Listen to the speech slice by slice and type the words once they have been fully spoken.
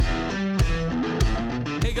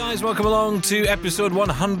guys, welcome along to episode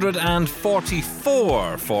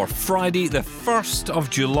 144 for Friday the 1st of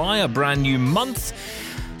July, a brand new month.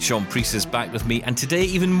 Sean Priest is back with me, and today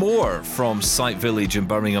even more from Site Village in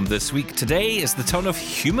Birmingham this week. Today is the turn of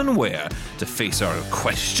Humanware to face our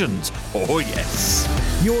questions. Oh yes.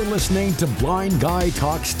 You're listening to Blind Guy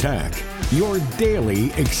Talks Tech, your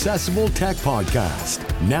daily accessible tech podcast.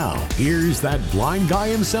 Now, here's that blind guy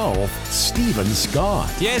himself, Stephen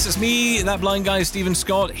Scott. Yes, it's me, that blind guy, Stephen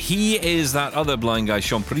Scott. He is that other blind guy,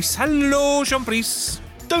 Sean Priest. Hello, Sean Priest.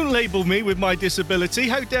 Don't label me with my disability.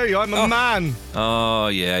 How dare you? I'm a man. Oh,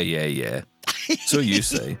 yeah. So you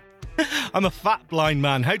say. I'm a fat blind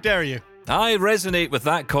man. How dare you? I resonate with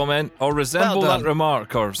that comment, or resemble that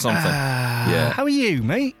remark, or something. Yeah. How are you,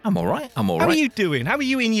 mate? I'm all right. How are you doing? How are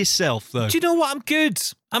you in yourself, though? Do you know what? I'm good.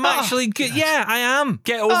 I'm actually good. Yeah, I am.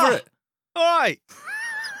 Get over it. All right.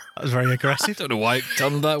 That was very aggressive. I don't know why it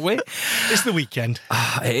turned that way. It's the weekend.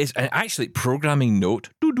 It is. And actually, programming note.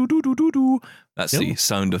 Do. That's the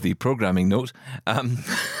sound of the programming note. I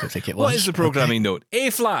think it was. What is the programming note? A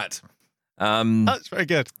flat. That's very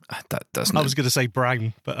good. That doesn't. I was going to say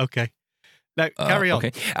brown, but okay. Now, carry on.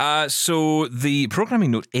 Okay. So the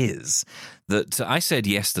programming note is that I said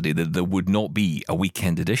yesterday that there would not be a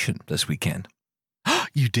weekend edition this weekend.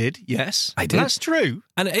 You did? Yes. I did. That's true.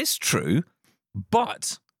 And it is true,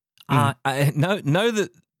 but now that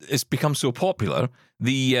it's become so popular,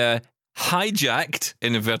 the hijacked,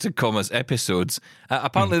 in inverted commas, episodes,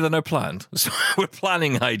 apparently they're now planned. So we're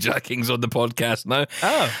planning hijackings on the podcast now.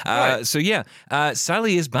 Right. So yeah,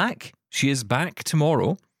 Sally is back. She is back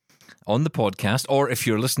tomorrow on the podcast, or if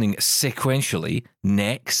you're listening sequentially,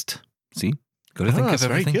 next. See? Got to think of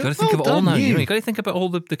everything. Got to think of it all now. You got to think about all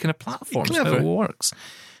the kind of platforms, how it works.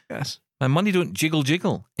 Yes. My money don't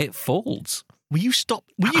jiggle. It folds. Will you stop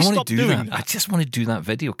doing that? I just want to do that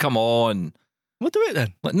video. Come on. We'll do it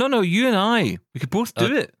then. No, you and I. We could both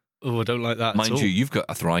do it. Oh, I don't like that Mind at all. you, you've got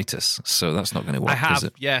arthritis, so that's not going to work, I have, is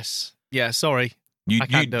it? yes. Yeah, sorry. You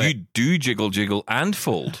do jiggle and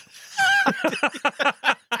fold.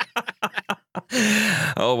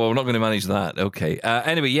 Oh, well, we're not going to manage that. Okay.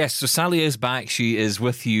 Anyway, yes, so Sally is back. She is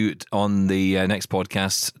with you on the next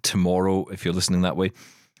podcast tomorrow, if you're listening that way.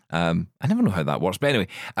 I never know how that works. But anyway,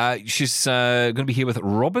 she's going to be here with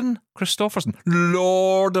Robin Christopherson,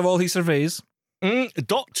 Lord of all he surveys.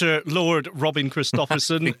 Dr. Lord Robin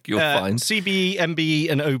Christopherson. I think you'll find. CBE, MBE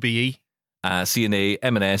and OBE. CNA,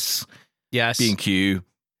 M&S, yes. B&Q.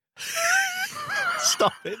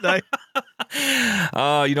 Stop it now.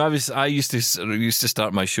 I used to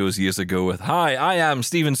start my shows years ago with, "Hi, I am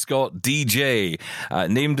Stephen Scott, DJ,"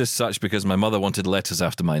 named as such because my mother wanted letters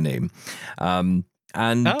after my name. That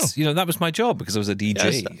was my job because I was a DJ.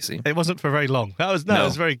 Yes, you see, it wasn't for very long. That was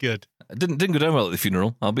very good. It didn't go down well at the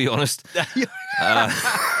funeral, I'll be honest. You're an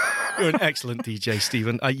excellent DJ,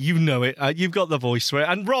 Stephen. You know it. You've got the voice for it.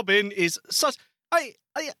 And Robin is such. I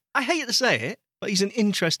hate to say it, but he's an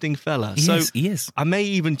interesting fella. He is. I may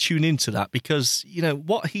even tune into that because,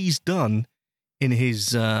 what he's done in his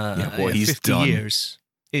 50 years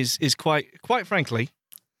is quite frankly,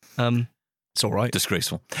 it's all right.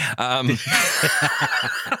 Disgraceful.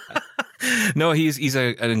 No, he's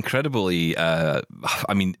an incredibly,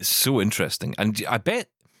 so interesting. And I bet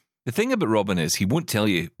the thing about Robin is he won't tell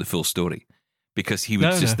you the full story. Because he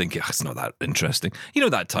would think, it's not that interesting.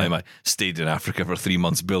 That time I stayed in Africa for 3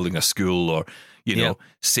 months building a school or,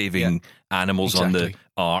 saving animals on the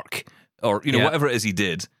ark or, whatever it is he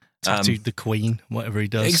did. Tattooed the Queen, whatever he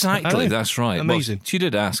does. Exactly, that's right. Amazing. Well, she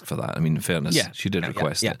did ask for that. I mean, in fairness, she did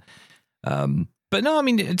request it. But no,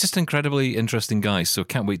 just an incredibly interesting guy. So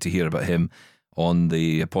can't wait to hear about him on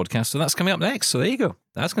the podcast. So that's coming up next. So there you go.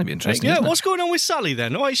 That's going to be interesting. Yeah, what's going on with Sally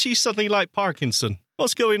then? Why is she suddenly like Parkinson?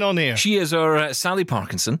 What's going on here? She is our Sally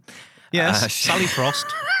Parkinson. Yes, Sally Frost.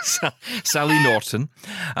 Sally Norton.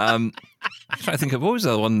 I'm trying to think of what was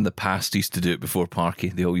the one in the past used to do it before Parky.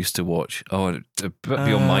 They all used to watch. Oh, a bit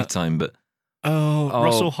beyond my time, but.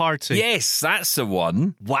 Russell Harty. Yes, that's the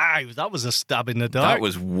one. Wow, that was a stab in the dark. That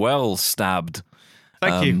was well stabbed.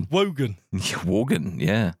 Thank you. Wogan. Wogan,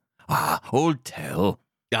 yeah. Old Tell.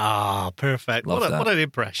 Perfect. What an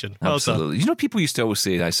impression. Well Absolutely. done. People used to always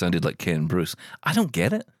say I sounded like Ken Bruce. I don't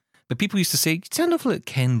get it. But people used to say, you sound awful like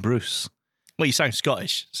Ken Bruce. Well, you sound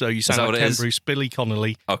Scottish, so you sound like Ken Bruce, Billy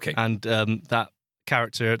Connolly, and that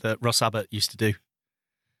character that Russ Abbott used to do.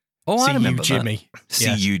 Oh, I remember Jimmy. That.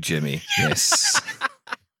 See you, Jimmy. Yes.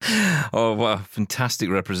 Oh, what a fantastic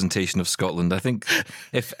representation of Scotland. I think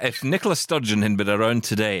if Nicola Sturgeon had been around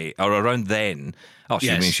today, or around then,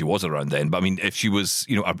 she was around then, but I mean, if she was,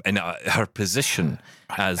 in her position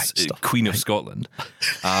as Queen of Scotland,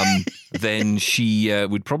 then she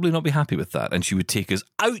would probably not be happy with that, and she would take us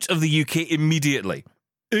out of the UK immediately.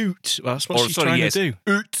 Oot. Well, that's what she's trying to do.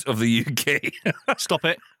 Out of the UK. Stop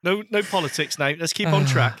it. No politics now. Let's keep on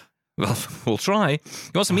track. Well, we'll try.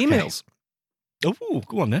 You got some emails? Oh,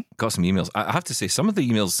 go on then. Got some emails. I have to say, some of the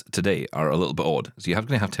emails today are a little bit odd, so you're going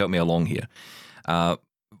to have to help me along here.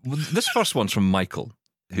 This first one's from Michael,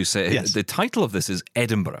 who said the title of this is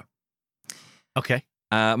Edinburgh. Okay.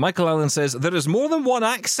 Michael Allen says, there is more than one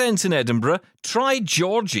accent in Edinburgh. Try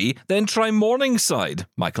Georgie, then try Morningside.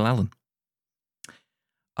 Michael Allen.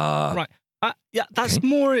 Right. That's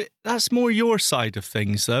more your side of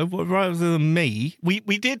things, though, rather than me. We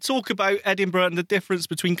did talk about Edinburgh and the difference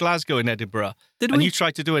between Glasgow and Edinburgh. Did we? And you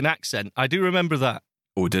tried to do an accent. I do remember that.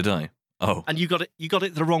 Oh, did I? Oh. And you got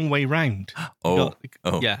it the wrong way round.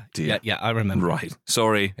 Yeah, dear. Yeah, I remember. Right.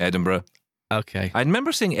 Sorry, Edinburgh. Okay. I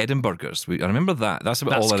remember saying Edinburghers. I remember that. That's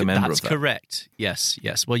about all I remember of that. That's correct. Yes.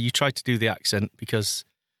 Well, you tried to do the accent because...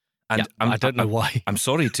 And I don't know why. I'm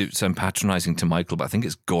sorry to sound patronising to Michael, but I think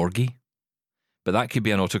it's Gorgie. But that could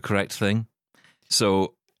be an autocorrect thing.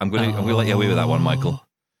 So I'm going to let you away with that one, Michael.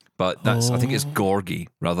 But I think it's Gorgie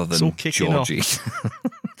rather than Georgie.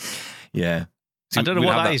 Yeah. So I don't know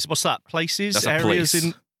what that is. What's that? Places? That's areas place.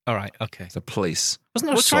 in... All right, okay. It's a place. Wasn't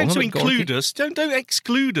there We're a song trying to about include Gorgie? us. Don't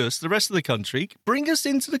exclude us, the rest of the country. Bring us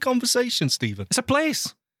into the conversation, Stephen. It's a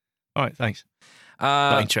place. All right, thanks.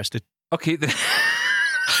 Not interested. Okay.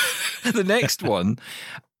 The next one,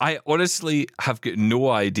 I honestly have got no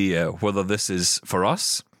idea whether this is for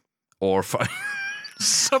us or for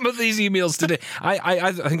some of these emails today.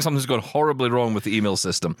 I think something's gone horribly wrong with the email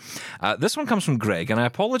system. This one comes from Greg, and I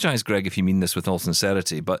apologise, Greg, if you mean this with all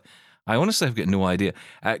sincerity, but I honestly have got no idea.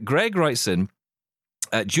 Greg writes in,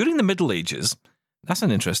 during the Middle Ages, that's an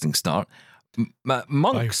interesting start,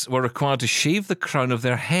 monks were required to shave the crown of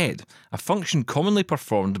their head, a function commonly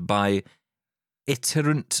performed by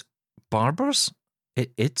itinerant barbers?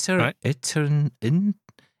 Itinerant?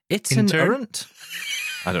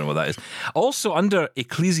 I don't know what that is. Also, under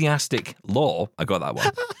ecclesiastic law, I got that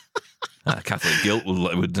one. Catholic guilt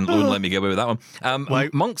wouldn't let me get away with that one.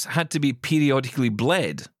 Monks had to be periodically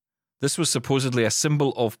bled. This was supposedly a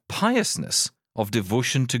symbol of piousness, of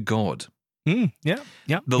devotion to God. The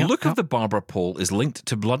look of the barber pole is linked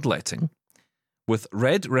to bloodletting, with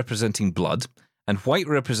red representing blood and white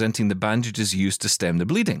representing the bandages used to stem the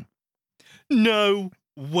bleeding. No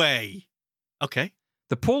way. Okay.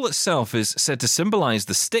 The pole itself is said to symbolise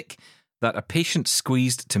the stick that a patient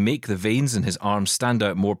squeezed to make the veins in his arm stand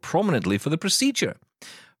out more prominently for the procedure.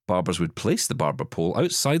 Barbers would place the barber pole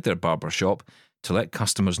outside their barber shop to let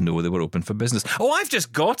customers know they were open for business. Oh, I've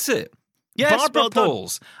just got it. Yes, barber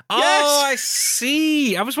poles. Yes. Oh, I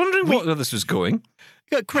see. I was wondering where this was going.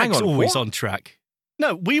 Craig's always on track.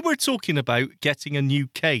 No, we were talking about getting a new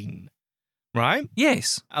cane. Right?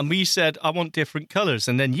 Yes. And we said, I want different colours.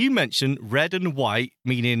 And then you mentioned red and white,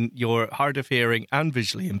 meaning you're hard of hearing and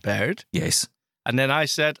visually impaired. Yes. And then I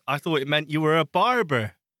said, I thought it meant you were a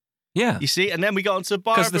barber. Yeah. You see? And then we got onto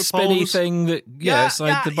barber poles. Because the spinny thing that,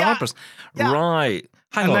 outside the barbers. Yeah. Right.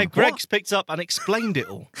 Hang on. And then Greg's picked up and explained it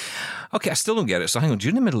all. Okay, I still don't get it. So hang on.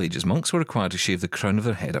 During the Middle Ages, monks were required to shave the crown of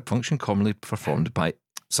their head, a function commonly performed by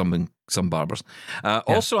some barbers.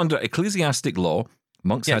 Also under ecclesiastic law,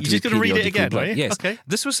 monks had to be you're just going to read it again, right? Yes. Okay.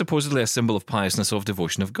 This was supposedly a symbol of piousness, of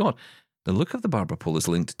devotion of God. The look of the barber pole is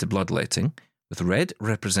linked to bloodletting, with red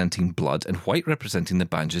representing blood and white representing the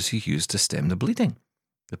bandages he used to stem the bleeding.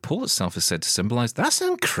 The pole itself is said to symbolise... That's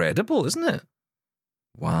incredible, isn't it?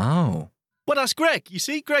 Wow. Well, that's Greg. You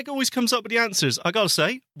see, Greg always comes up with the answers. I got to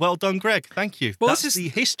say, well done, Greg. Thank you. Well, that's the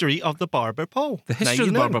history of the barber pole. The history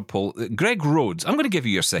of the barber pole. Greg Rhodes. I'm going to give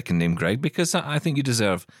you your second name, Greg, because I think you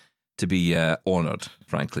deserve to be honoured,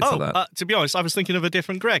 frankly, for that. To be honest, I was thinking of a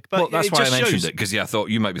different Greg. But well, that's why I mentioned it, because I thought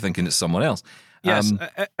you might be thinking it's someone else. Yes,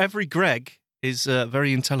 every Greg is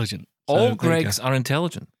very intelligent. So all Gregs are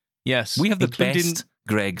intelligent. Yes. We have the best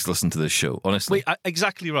Gregs listen to this show, honestly.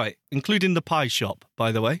 Exactly right, including the pie shop,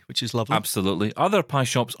 by the way, which is lovely. Absolutely. Other pie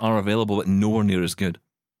shops are available, but nowhere near as good.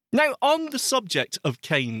 Now, on the subject of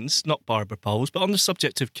canes, not barber poles, but on the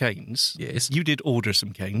subject of canes, yes, you did order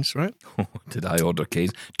some canes, right? Oh, did I order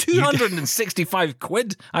canes? 265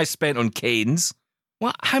 quid I spent on canes.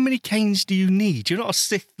 Well, how many canes do you need? You're not a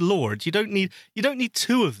Sith Lord. You don't need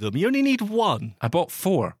two of them. You only need one. I bought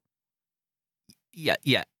 4.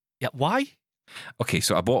 Yeah. Why? Okay,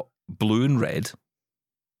 so I bought blue and red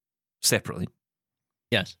separately.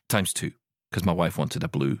 Yes. Times 2, because my wife wanted a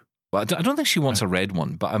blue. Well, I don't think she wants a red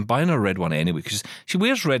one, but I'm buying her a red one anyway, because she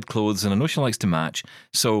wears red clothes and I know she likes to match.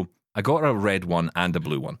 So I got her a red one and a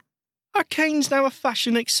blue one. Are canes now a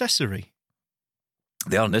fashion accessory?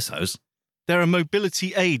 They are in this house. They're a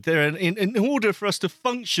mobility aid. They're in order for us to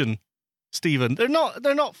function, Stephen. They're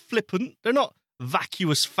not flippant. They're not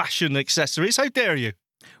vacuous fashion accessories. How dare you?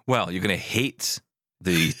 Well, you're going to hate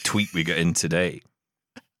the tweet we got in today.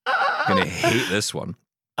 You're going to hate this one.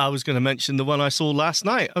 I was going to mention the one I saw last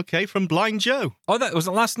night. Okay, from Blind Joe. Oh, that was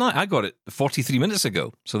last night. I got it 43 minutes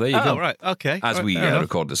ago. So there you go. Oh, right. Okay. As we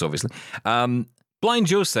record this, obviously. Blind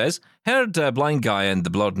Joe says, heard Blind Guy and the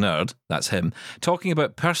Blood Nerd, that's him, talking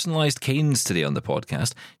about personalised canes today on the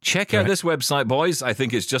podcast. Check out this website, boys. I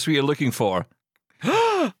think it's just what you're looking for.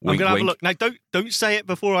 I'm going to have a look. Now, don't say it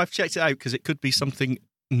before I've checked it out, because it could be something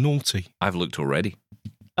naughty. I've looked already.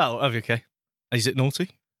 Oh, okay. Is it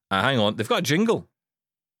naughty? Hang on. They've got a jingle.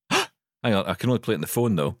 Hang on. I can only play it on the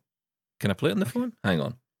phone, though. Can I play it on the phone? Hang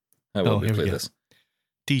on. How will we play this?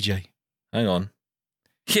 DJ. Hang on.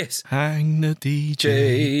 Yes. Hang the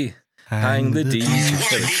DJ. Hang the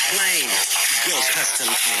DJ.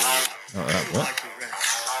 What?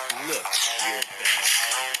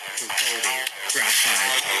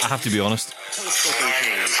 I have to be honest.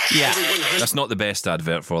 Yeah. That's not the best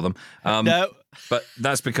advert for them. No. But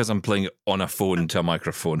that's because I'm playing it on a phone to a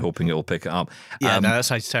microphone, hoping it'll pick it up. Yeah, no, that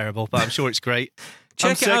sounds terrible, but I'm sure it's great. Check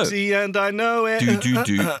I'm it sexy out. And I know it.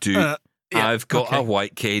 Do. Yeah, I've got a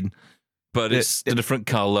white cane, but it's a different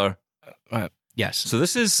colour. Yes. So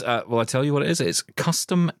this is, well, I tell you what it is. It's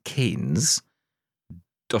custom canes.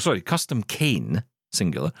 Oh, sorry, custom cane,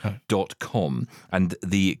 singular, .com. And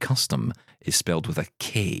the custom is spelled with a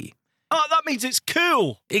K. Oh, that means it's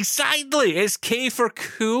cool. Exactly. It's K for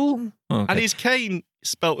cool. Okay. And is cane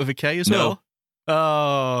spelt with a K as well?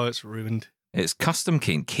 Oh, it's ruined. It's custom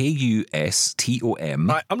cane, KUSTOM.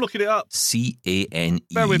 Right, I'm looking it up. CANE.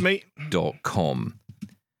 Bear with me. .com.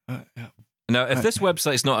 Yeah. Now, if this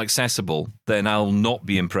website's not accessible, then I'll not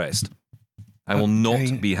be impressed. I will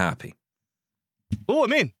not be happy. Oh,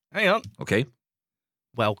 I'm in. Hang on. Okay.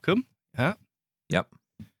 Welcome. Yeah. Yep.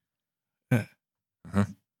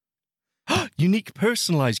 Unique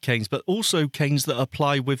personalised canes, but also canes that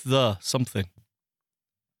apply with the something.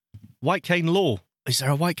 White cane law. Is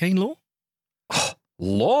there a white cane law?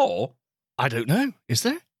 Law? I don't know. Is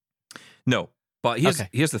there? No. But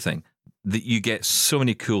here's the thing. You get so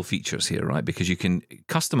many cool features here, right? Because you can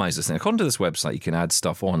customize this thing. According to this website, you can add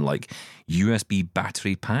stuff on like USB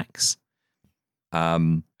battery packs,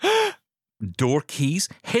 door keys,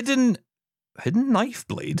 hidden knife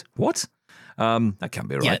blade. What? That can't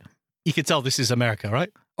be right. Yeah. You can tell this is America, right?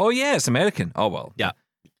 Oh, yeah, it's American. Oh, well. Yeah.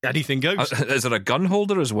 Anything goes. Is there a gun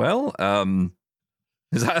holder as well?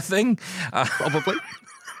 Is that a thing? Probably.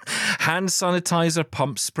 Hand sanitizer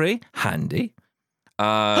pump spray. Handy.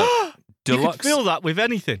 You Deluxe. can fill that with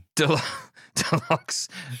anything. Deluxe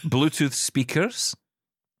Bluetooth speakers.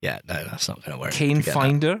 Yeah, no, that's not going to work. Cane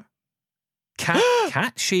finder.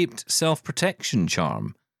 Cat-shaped self-protection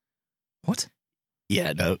charm. What?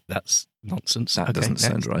 Yeah, no, that's nonsense. That doesn't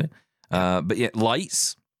sound right. But yeah,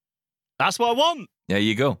 lights. That's what I want. There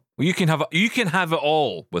you go. Well, you can have it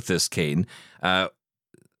all with this cane.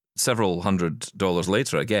 Several $100s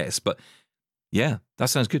later, I guess. But yeah, that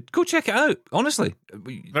sounds good. Go check it out. Honestly,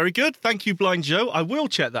 very good. Thank you, Blind Joe. I will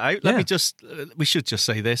check that out. Let me just. We should just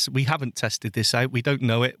say this. We haven't tested this out. We don't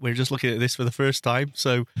know it. We're just looking at this for the first time.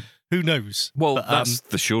 So who knows? Well, that's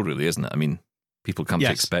the show, really, isn't it? I mean, people come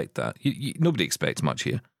to expect that. Nobody expects much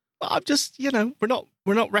here. Well, I'm just,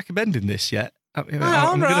 we're not recommending this yet. I'll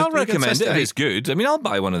recommend it if it's good. I mean, I'll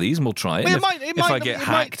buy one of these and we'll try it. Well, if I get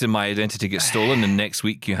hacked and my identity gets stolen, and next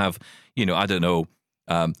week you have, I don't know,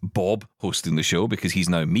 Bob hosting the show because he's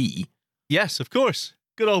now me. Yes, of course.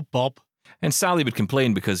 Good old Bob. And Sally would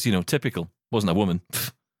complain because, typical. Wasn't a woman.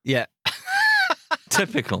 Yeah.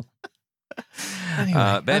 Typical.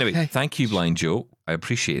 Anyway, thank you, Blind Joe. I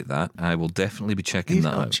appreciate that. I will definitely be checking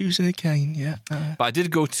that out. Choosing a cane, yeah. But I did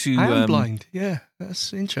go to... I am blind, yeah.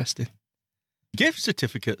 That's interesting. Gift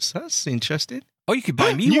certificates, that's interesting. Oh, you could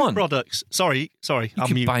buy me New one. Products. Sorry. You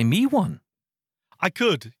could buy me one. I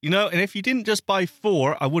could, and if you didn't just buy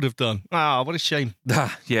 4, I would have done. Ah, what a shame.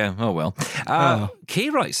 Yeah, oh well. Kay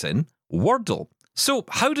writes in, Wordle. So,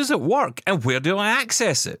 how does it work and where do I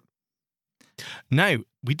access it? Now,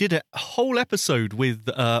 we did a whole episode with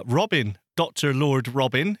Robin, Dr. Lord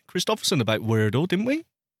Robin Christopherson about Wordle, didn't we?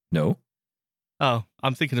 No. Oh,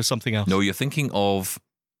 I'm thinking of something else. No, you're thinking of,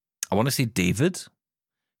 I want to say David,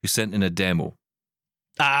 who sent in a demo.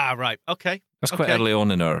 Ah, right. Okay. That's quite early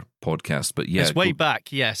on in our podcast, but yeah. It's way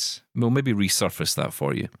back, yes. We'll maybe resurface that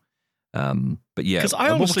for you. But yeah. Because I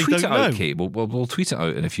honestly we'll tweet don't it know. out, Kate. We'll tweet it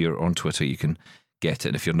out, and if you're on Twitter, you can get it.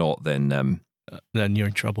 And if you're not, then you're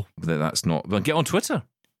in trouble. That's not. Well, get on Twitter.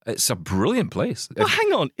 It's a brilliant place. Well,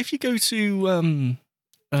 hang on. If you go to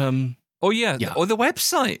Oh, yeah. Or the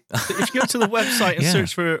website. If you go to the website and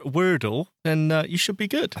search for Wordle, then you should be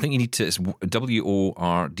good. I think you need to, it's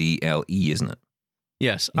Wordle, isn't it?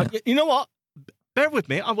 Yes. Yeah. You know what? Bear with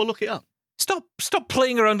me. I will look it up. Stop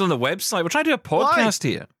playing around on the website. We're trying to do a podcast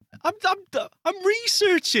here. I'm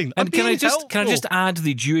researching. And can I just add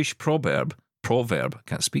the Jewish proverb, I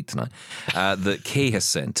can't speak tonight, that Kay has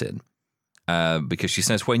sent in, because she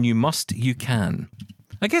says, when you must, you can.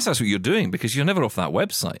 I guess that's what you're doing, because you're never off that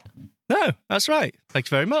website. No, that's right. Thanks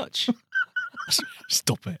very much.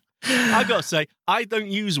 Stop it. I've got to say, I don't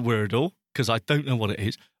use Wordle because I don't know what it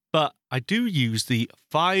is, but I do use the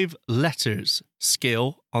 5 letters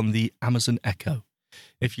skill on the Amazon Echo.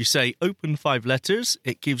 If you say open 5 letters,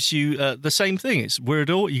 it gives you the same thing. It's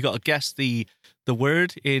Wordle. You got to guess the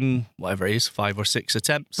word in whatever it is, 5 or 6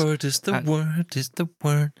 attempts. Word is the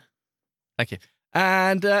word. Thank you.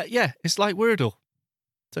 And it's like Wordle.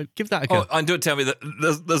 So give that a go. Oh, and don't tell me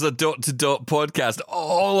that there's a dot-to-dot podcast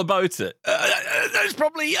all about it. There's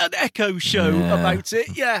probably an Echo show about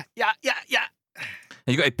it. Yeah. And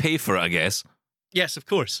you got to pay for it, I guess. Yes, of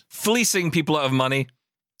course. Fleecing people out of money.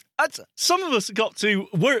 Some of us got to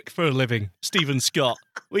work for a living, Stephen Scott.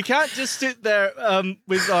 We can't just sit there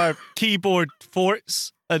with our keyboard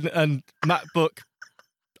forts and MacBook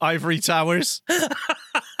ivory towers.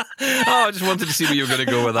 I just wanted to see where you were going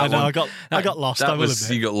to go with that. I know, one. I got lost.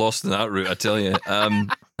 You got lost in that route, I tell you.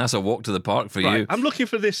 That's a walk to the park for you. I'm looking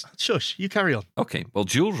for this. Shush, you carry on. Okay, well,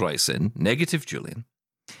 Jules writes in, Negative Julian.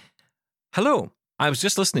 Hello. I was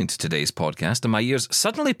just listening to today's podcast and my ears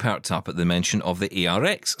suddenly perked up at the mention of the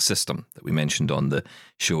ARX system that we mentioned on the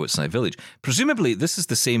show at Snipe Village. Presumably, this is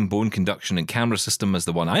the same bone conduction and camera system as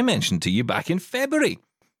the one I mentioned to you back in February.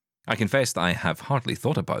 I confess that I have hardly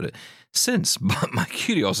thought about it since, but my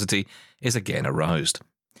curiosity is again aroused.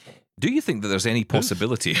 Do you think that there's any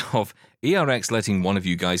possibility of ARX letting one of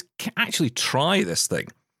you guys actually try this thing?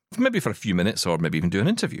 Maybe for a few minutes or maybe even do an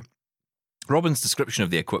interview. Robin's description of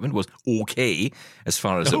the equipment was okay as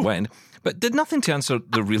far as it went, but did nothing to answer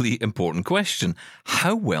the really important question.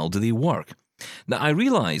 How well do they work? Now, I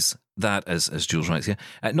realise that, as Jules writes here,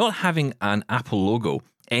 not having an Apple logo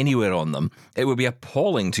anywhere on them, it would be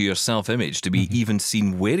appalling to your self-image to be even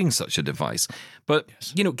seen wearing such a device. But,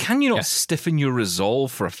 can you not stiffen your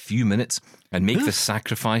resolve for a few minutes and make the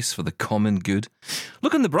sacrifice for the common good?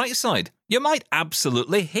 Look on the bright side. You might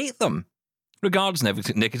absolutely hate them. Regards,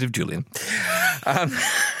 Negative Julian.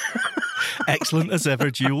 Excellent as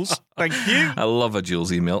ever, Jules. Thank you. I love a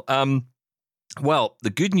Jules email. Well,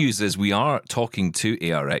 the good news is we are talking to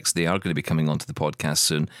ARX. They are going to be coming onto the podcast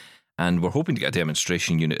soon, and we're hoping to get a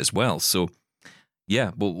demonstration unit as well. So,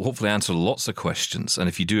 yeah, we'll hopefully answer lots of questions. And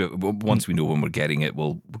if you do it, once we know when we're getting it,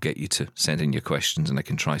 we'll get you to send in your questions and I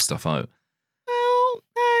can try stuff out.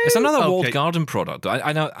 It's another walled garden product.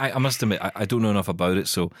 I must admit, I don't know enough about it,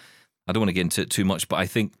 so I don't want to get into it too much, but I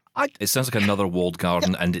think it sounds like another walled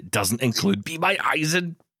garden, and it doesn't include Be My Eyes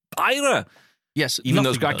and Ira. Yes, even though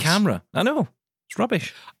it's got a camera. I know. It's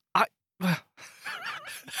rubbish.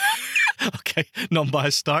 Okay,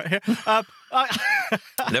 non-biased start here.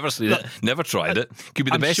 Never seen it. Never tried it. Could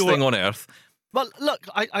be the best thing on earth. Well, look,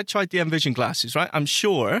 I tried the Envision glasses, right? I'm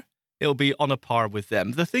sure it'll be on a par with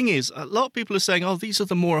them. The thing is, a lot of people are saying, oh, these are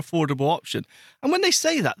the more affordable option. And when they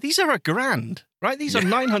say that, these are $1,000, right? These are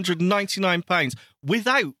 £999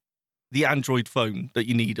 without the Android phone that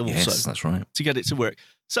you need also. Yes, that's right. To get it to work.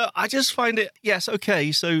 So I just find it, yes,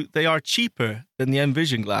 okay, so they are cheaper than the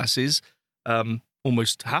Envision glasses,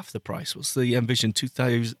 almost half the price. What's the Envision?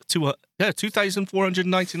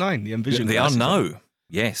 $2,499, the Envision They glasses. are now,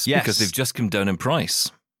 yes, because they've just come down in price.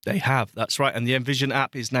 They have, that's right. And the Envision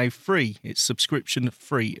app is now free. It's subscription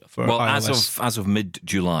free for iOS. as of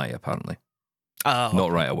mid-July, apparently.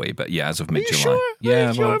 Not right away, but yeah, as of mid-July. Sure? Yeah,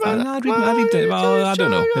 I don't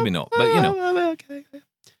know, maybe not, but Okay.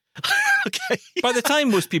 Okay. By the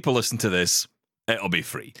time most people listen to this, it'll be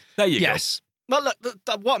free. There you go. Yes. Well, look,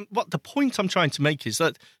 what the point I'm trying to make is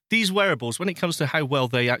that these wearables, when it comes to how well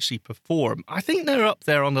they actually perform, I think they're up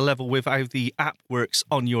there on the level with how the app works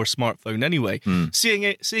on your smartphone anyway.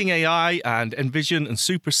 Seeing AI and Envision and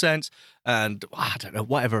SuperSense and, I don't know,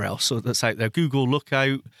 whatever else that's out there, Google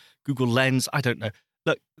Lookout, Google Lens, I don't know.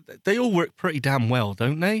 Look, they all work pretty damn well,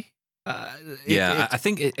 don't they? I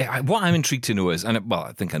think what I'm intrigued to know is, I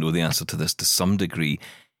think I know the answer to this to some degree.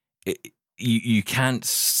 You can't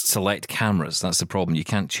select cameras. That's the problem. You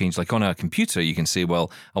can't change. Like on a computer, you can say,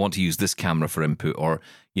 well, I want to use this camera for input or,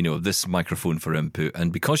 this microphone for input.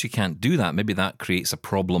 And because you can't do that, maybe that creates a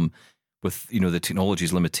problem with, the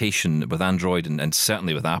technology's limitation with Android and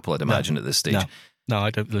certainly with Apple, I'd imagine, at this stage. No, I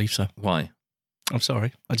don't believe so. Why? I'm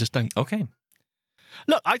sorry. I just don't. Okay.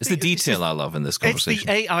 Look, I It's think the detail I love in this it's conversation.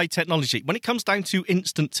 the AI technology. When it comes down to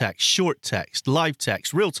instant text, short text, live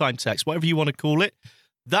text, real-time text, whatever you want to call it,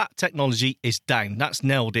 that technology is down. That's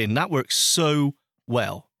nailed in. That works so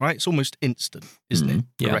well, right? It's almost instant, isn't it?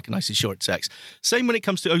 Yeah. It recognises short text. Same when it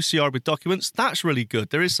comes to OCR with documents. That's really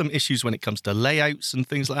good. There is some issues when it comes to layouts and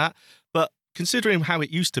things like that. But considering how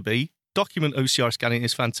it used to be, document OCR scanning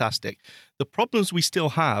is fantastic. The problems we still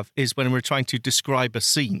have is when we're trying to describe a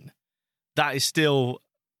scene. That is still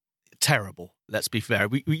terrible, let's be fair.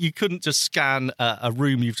 You couldn't just scan a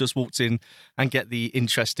room you've just walked in and get the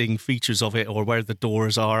interesting features of it or where the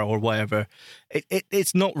doors are or whatever.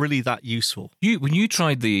 It's not really that useful. When you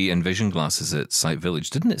tried the Envision glasses at Site Village,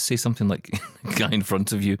 didn't it say something like, guy in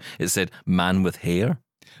front of you, it said, man with hair?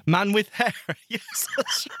 Man with hair. Yes,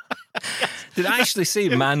 that's right. Yes. Did it actually say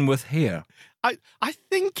man with hair? I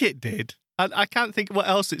think it did. I can't think what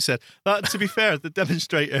else it said. But to be fair, the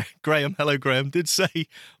demonstrator, Graham, hello Graham, did say,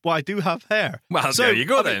 well, I do have hair. Well, So, there you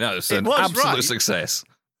go I then. mean, That's it an was absolute right. success.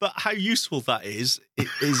 But how useful that is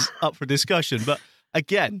up for discussion. But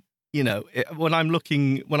again, you know, when I'm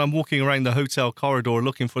walking around the hotel corridor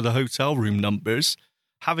looking for the hotel room numbers,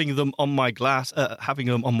 having them on my having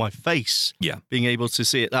them on my face, being able to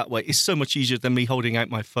see it that way is so much easier than me holding out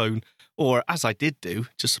my phone. Or, as I did do,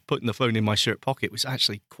 just putting the phone in my shirt pocket was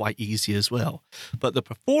actually quite easy as well. But the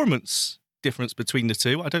performance difference between the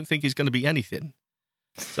two, I don't think is going to be anything.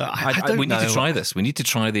 So we need to try this. We need to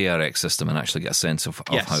try the ARX system and actually get a sense of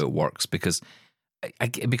how it works. Because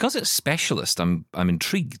it's specialist, I'm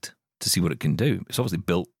intrigued to see what it can do. It's obviously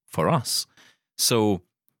built for us. So,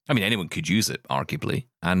 I mean, anyone could use it, arguably.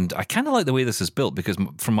 And I kind of like the way this is built because,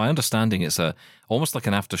 from my understanding, it's almost like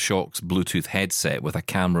an Aftershocks Bluetooth headset with a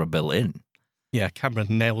camera built in. Yeah, camera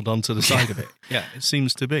nailed onto the side of it. Yeah, it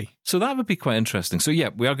seems to be. So that would be quite interesting. So, yeah,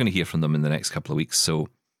 we are going to hear from them in the next couple of weeks. So,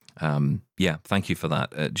 thank you for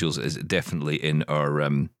that, Jules. It is definitely in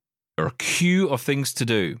our queue of things to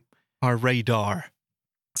do. Our radar.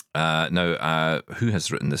 Now, who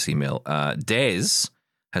has written this email? Des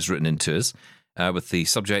has written into us. With the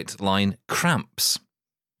subject line, cramps.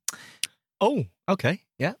 Oh, okay,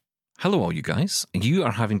 yeah. Hello, all you guys. You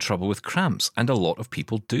are having trouble with cramps, and a lot of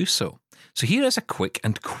people do so. So here is a quick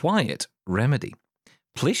and quiet remedy.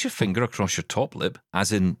 Place your finger across your top lip,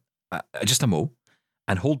 as in just a mo,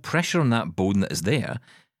 and hold pressure on that bone that is there,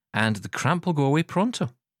 and the cramp will go away pronto.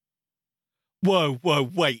 Whoa,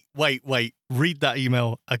 wait. Read that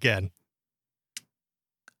email again.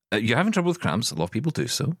 You're having trouble with cramps. A lot of people do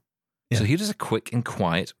so. Yeah. So here is a quick and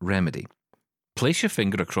quiet remedy. Place your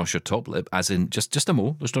finger across your top lip, as in just a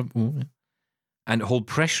mo, and hold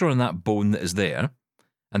pressure on that bone that is there,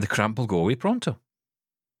 and the cramp will go away pronto.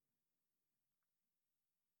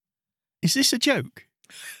 Is this a joke?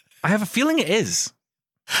 I have a feeling it is.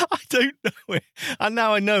 I don't know it. And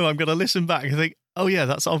now I know I'm going to listen back and think, oh yeah,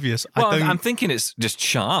 that's obvious. Well, I'm thinking it's just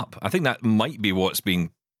shut up. I think that might be what's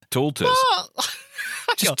being told to us.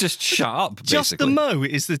 Just shut up, basically. Just the mo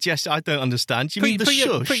is the gesture I don't understand. You mean the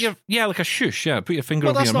shush? Like a shush, yeah. Put your finger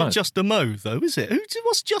over your mouth. Well, that's not just a mo, though, is it?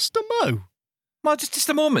 What's just a mo? Well, just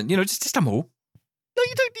a moment, just a mo. No,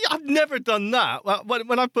 you don't. I've never done that.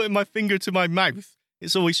 When I put my finger to my mouth,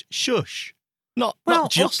 it's always shush. Not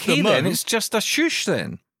just okay, a mo. Then it's just a shush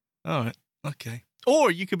then. All right, okay.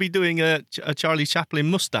 Or you could be doing a Charlie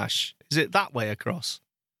Chaplin mustache. Is it that way across?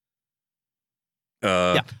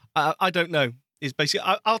 Yeah, I don't know. It's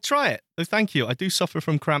basically, I'll try it. Oh, thank you. I do suffer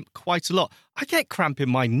from cramp quite a lot. I get cramp in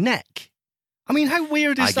my neck. I mean, how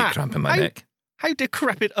weird is that? I get cramp in my neck. How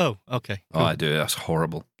decrepit. Oh, okay. Cool. Oh, I do. That's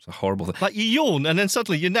horrible. It's a horrible thing. Like you yawn and then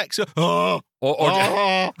suddenly your neck's do you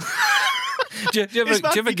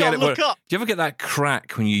ever get it? Do you ever get that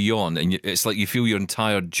crack when you yawn and it's like you feel your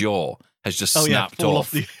entire jaw has just snapped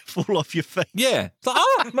off? Fall off your face. Yeah. It's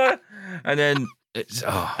like, and then...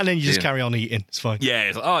 and then you just carry on eating. It's fine.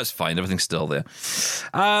 Yeah, it's fine. Everything's still there.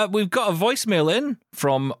 We've got a voicemail in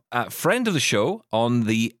from a friend of the show on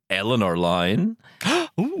the Eleanor line.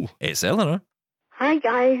 Ooh. It's Eleanor. Hi,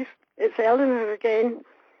 guys. It's Eleanor again.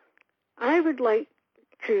 I would like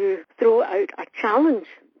to throw out a challenge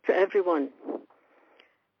to everyone.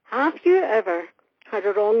 Have you ever had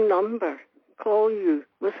a wrong number call you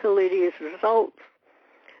with hilarious results?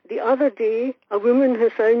 The other day, a woman who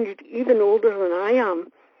sounded even older than I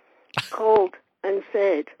am called and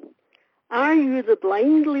said, "Are you the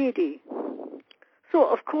blind lady?" So,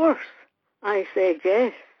 of course, I said,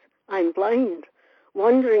 yes, I'm blind,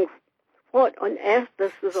 wondering what on earth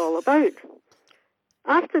this was all about.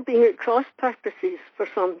 After being at cross purposes for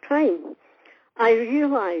some time, I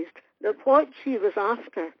realised that what she was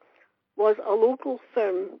after was a local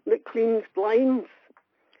firm that cleans blinds.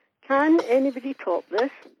 Can anybody top this?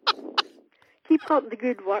 Keep up the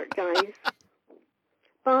good work, guys.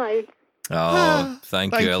 Bye. Oh,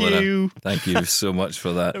 thank you, Eleanor. You. Thank you so much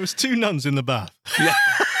for that. There was 2 nuns in the bath. Yeah.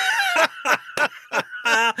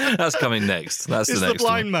 That's coming next. That's It's the next the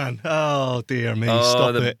blind man. Oh, dear me. Oh,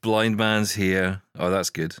 Stop the it. blind man's here. Oh, that's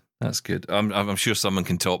good. That's good. I'm sure someone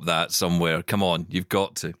can top that somewhere. Come on, you've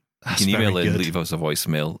got to. That's you can email very in, good. leave us a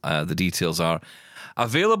voicemail. The details are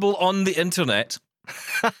available on the internet.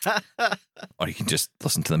 Or you can just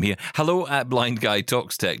listen to them here.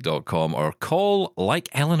 hello@blindguytalkstech.com or call like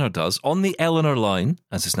Eleanor does on the Eleanor line,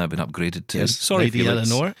 as it's now been upgraded to. Yes, Sorry, Lady Felix.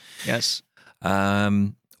 Eleanor. Yes.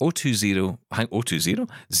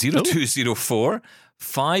 0204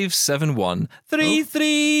 571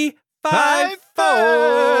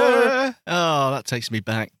 3354. Oh, that takes me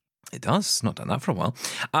back. It does. Not done that for a while.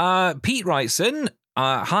 Pete writes in,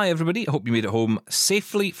 hi, everybody. I hope you made it home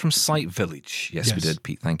safely from Site Village. Yes, we did,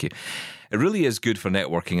 Pete. Thank you. It really is good for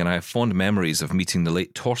networking, and I have fond memories of meeting the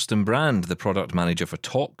late Torsten Brand, the product manager for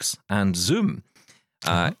Talks and Zoom.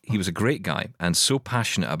 He was a great guy and so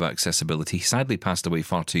passionate about accessibility. He sadly passed away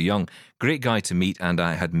far too young. Great guy to meet, and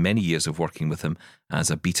I had many years of working with him as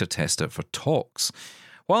a beta tester for Talks.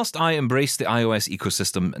 Whilst I embrace the iOS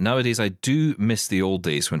ecosystem, nowadays I do miss the old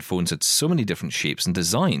days when phones had so many different shapes and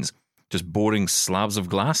designs. Just boring slabs of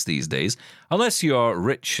glass these days, unless you are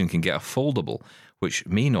rich and can get a foldable, which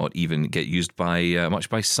may not even get used by much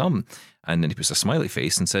by some. And then he puts a smiley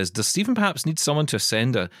face and says, does Stephen perhaps need someone to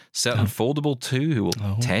send a certain foldable to who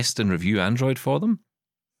will test and review Android for them?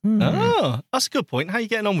 Oh, that's a good point. How are you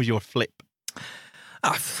getting on with your flip?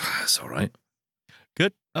 That's all right.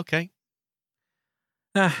 Good. Okay.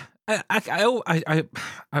 I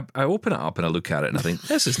open it up and I look at it and I think,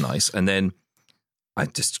 this is nice. And then I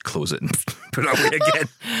just close it and put it away again.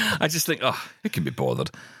 I just think, who can be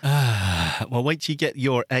bothered? Well, wait till you get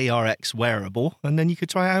your ARX wearable and then you could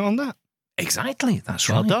try out on that. Exactly. That's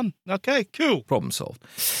right. Well done. Okay, cool. Problem solved.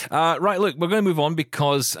 Right, look, we're going to move on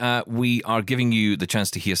because we are giving you the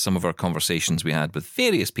chance to hear some of our conversations we had with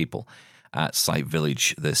various people at Site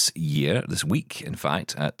Village this week, in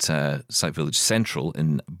fact, at Site Village Central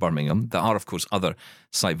in Birmingham. There are, of course, other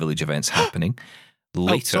Site Village events happening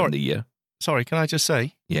later in the year. Sorry, can I just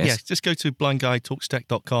say? Yes. Yeah, just go to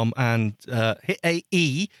blindguytalkstech.com and hit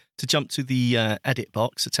AE to jump to the edit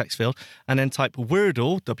box, the text field, and then type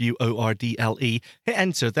Wordle, Wordle, hit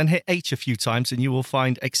enter, then hit H a few times, and you will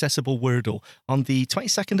find accessible Wordle on the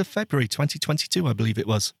 22nd of February, 2022, I believe it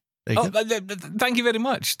was. There you go. Thank you very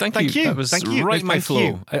much. Thank you. you. That was Thank you. right in my Thank flow.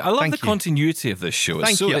 you. I love Thank the you. continuity of this show.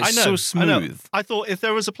 Thank you. It's so smooth. I know. I thought if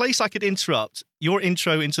there was a place I could interrupt, your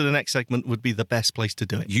intro into the next segment would be the best place to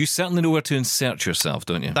do it. You certainly know where to insert yourself,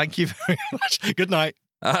 don't you? Thank you very much. Good night.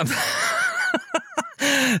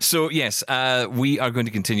 So, yes, we are going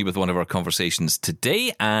to continue with one of our conversations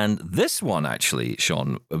today. And this one, actually,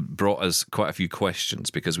 Sean, brought us quite a few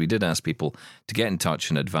questions because we did ask people to get in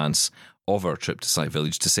touch in advance of our trip to Site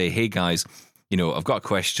Village to say, hey, guys, I've got a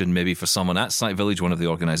question maybe for someone at Site Village, one of the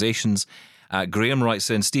organisations. Graham writes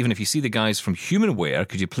in, Stephen, if you see the guys from Humanware,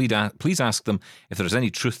 could you please ask them if there is any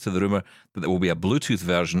truth to the rumour that there will be a Bluetooth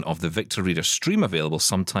version of the Victor Reader Stream available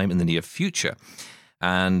sometime in the near future?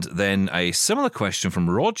 And then a similar question from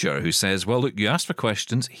Roger, who says, well, look, you asked for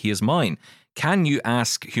questions. Here's mine. Can you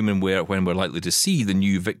ask Humanware when we're likely to see the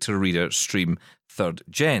new Victor Reader Stream 3rd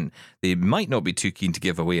Gen? They might not be too keen to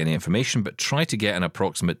give away any information, but try to get an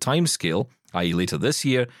approximate timescale, i.e. later this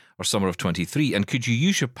year or summer of 23. And could you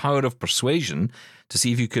use your power of persuasion to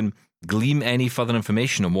see if you can glean any further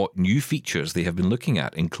information on what new features they have been looking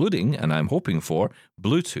at, including, and I'm hoping for,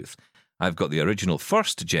 Bluetooth? I've got the original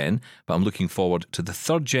 1st gen, but I'm looking forward to the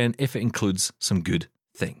 3rd gen if it includes some good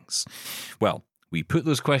things. Well, we put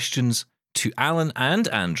those questions to Alan and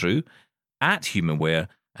Andrew at Humanware,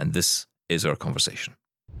 and this is our conversation.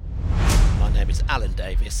 My name is Alan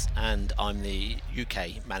Davis, and I'm the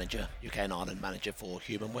UK and Ireland manager for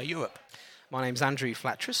Humanware Europe. My name's Andrew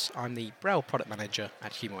Flattress. I'm the Braille product manager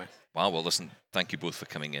at Humanware. Wow, well, listen, thank you both for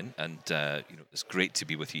coming in, and it's great to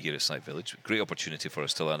be with you here at Site Village. Great opportunity for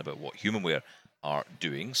us to learn about what Humanware are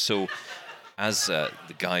doing. So, as the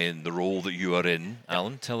guy in the role that you are in,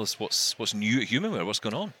 Alan, tell us what's new at Humanware. What's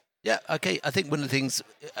going on? Yeah, okay. I think one of the things,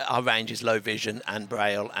 our range is low vision and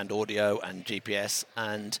Braille and audio and GPS,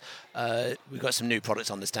 and we've got some new products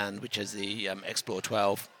on the stand, which is the Explore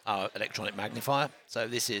 12, our electronic magnifier. So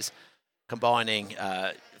this is combining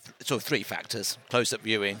sort of three factors: close-up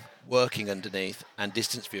viewing, working underneath, and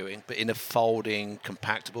distance viewing, but in a folding,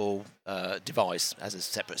 compactable device as a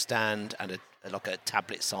separate stand and like a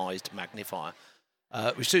tablet-sized magnifier,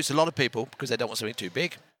 which suits a lot of people because they don't want something too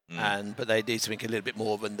big. but they need something a little bit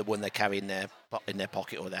more than the one they carry in their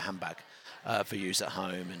pocket or their handbag for use at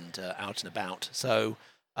home and out and about. So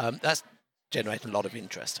that's generating a lot of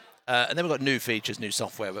interest. And then we've got new features, new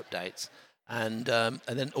software updates. And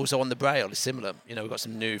then also on the Braille, it's similar. We've got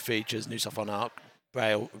some new features, new software on our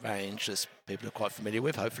Braille range, as people are quite familiar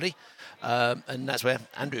with, hopefully. And that's where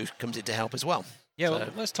Andrew comes in to help as well. Yeah, well,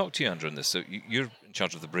 let's talk to you, Andrew, on this. So you're in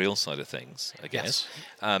charge of the Braille side of things, I guess.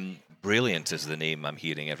 Yes. Brilliant is the name I'm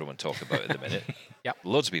hearing everyone talk about at the minute. Yep.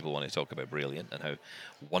 Loads of people want to talk about Brilliant and how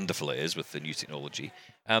wonderful it is with the new technology.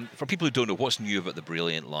 For people who don't know, what's new about the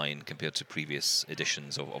Brilliant line compared to previous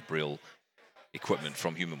editions of Braille equipment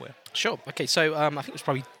from Humanware? Sure. Okay, so I think it was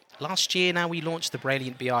probably last year now we launched the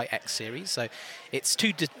Brilliant BI X series. So it's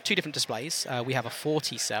two different displays. We have a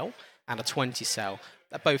 40 cell and a 20 cell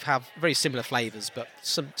that both have very similar flavors, but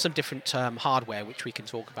some different hardware which we can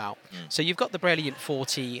talk about. So you've got the Brilliant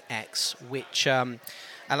 40X, which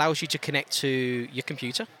allows you to connect to your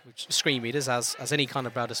computer, which screen readers, as any kind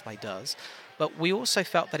of Braille display does. But we also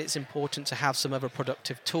felt that it's important to have some other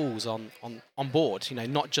productive tools on board,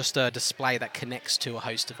 not just a display that connects to a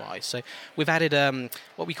host device. So we've added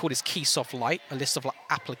what we call is Keysoft Lite, a list of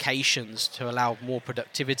applications to allow more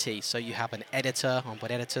productivity. So you have an editor,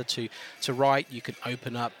 onboard editor to write. You can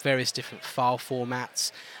open up various different file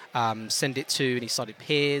formats, send it to any sighted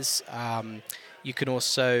peers. You can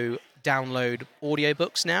also download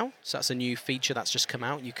audiobooks now. So that's a new feature that's just come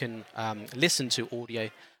out. You can listen to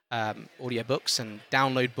audiobooks and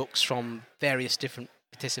download books from various different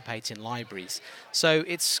participating libraries. So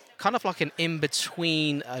it's kind of like an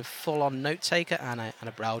in-between a full-on note-taker and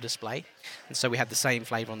a Braille display. And so we have the same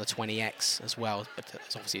flavor on the 20X as well, but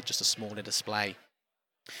it's obviously just a smaller display.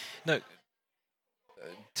 Now,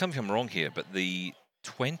 tell me if I'm wrong here, but the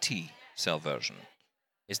 20-cell version,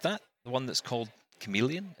 is that the one that's called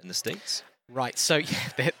Chameleon in the States? Right, so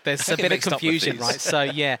there's a bit of confusion, right?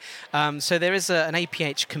 So so there is an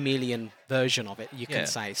APH Chameleon version of it, you can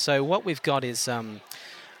say. So what we've got is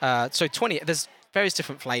there's various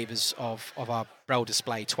different flavors of our Braille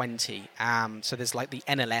display 20. So there's like the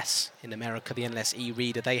NLS in America, the NLS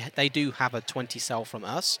e-reader. They do have a 20 cell from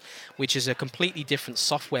us, which is a completely different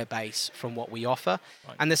software base from what we offer.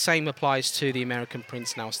 Right. And the same applies to the American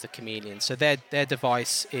Prince House, the Chameleon. So their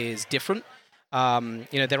device is different.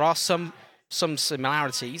 There are some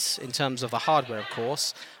similarities in terms of the hardware, of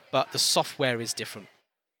course, but the software is different.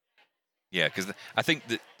 Yeah, because I think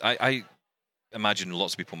that I imagine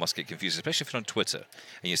lots of people must get confused, especially if you're on Twitter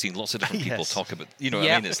and you're seeing lots of different people talk about, what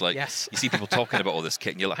I mean? It's like, you see people talking about all this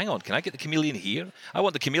kit and you're like, hang on, can I get the Chameleon here? I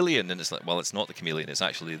want the Chameleon. And it's like, well, it's not the Chameleon, it's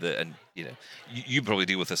actually you probably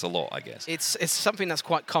deal with this a lot, I guess. It's something that's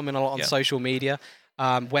quite common a lot on social media.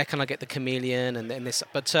 Where can I get the Chameleon and this?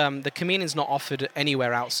 But the Chameleon's not offered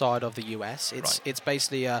anywhere outside of the US. It's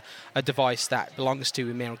basically a device that belongs to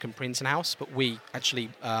American Printing House, but we actually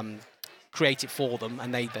create it for them,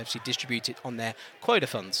 and they actually distribute it on their quota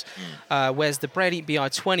funds. Whereas the Brilliant BI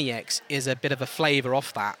 20X is a bit of a flavour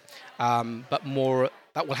off that, but more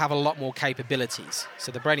that will have a lot more capabilities.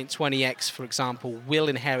 So the Brilliant 20X, for example, will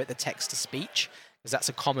inherit the text-to-speech, because that's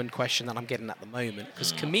a common question that I'm getting at the moment,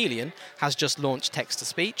 because Chameleon has just launched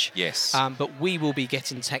text-to-speech. Yes. But we will be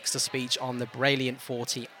getting text-to-speech on the Brilliant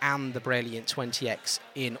 40 and the Brilliant 20X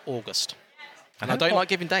in August. And I don't like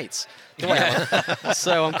giving dates.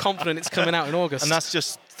 So I'm confident it's coming out in August. And that's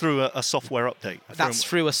just through a software update? That's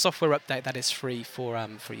through a software update that is free for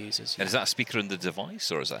users. And is that a speaker in the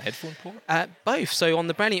device, or is that a headphone port? Both. So on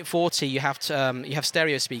the Brilliant 40, you have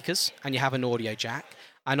stereo speakers and you have an audio jack.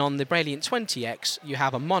 And on the Brilliant 20X, you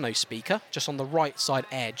have a mono speaker just on the right side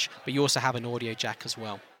edge, but you also have an audio jack as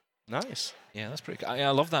well. Nice. Yeah, that's pretty cool. I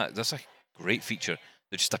love that. That's a great feature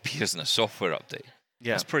that just appears in a software update.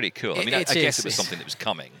 Yeah. That's pretty cool. I guess it was something that was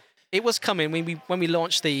coming. It was coming when we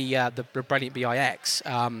launched the Brilliant BIX.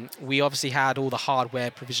 We obviously had all the hardware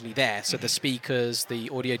provisionally there, so the speakers, the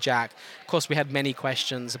audio jack. Of course, we had many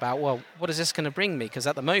questions about, well, what is this going to bring me? Because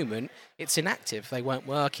at the moment, it's inactive; they weren't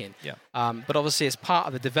working. Yeah. But obviously, as part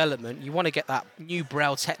of the development, you want to get that new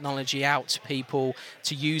Braille technology out to people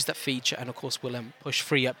to use that feature, and of course, we'll push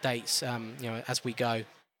free updates, as we go.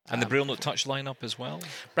 And the Braille Note Touch lineup as well?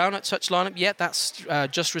 Braille Note Touch lineup, yeah, that's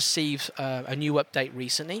just received a new update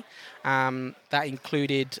recently. That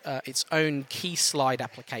included its own key slide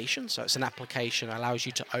application. So it's an application that allows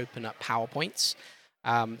you to open up PowerPoints.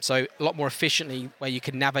 So a lot more efficiently, where you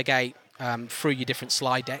can navigate through your different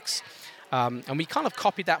slide decks. And we kind of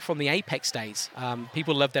copied that from the Apex days.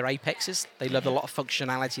 People love their Apexes. They loved a lot of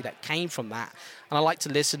functionality that came from that. And I like to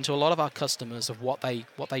listen to a lot of our customers of what they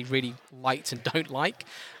really liked and don't like.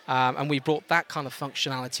 And we brought that kind of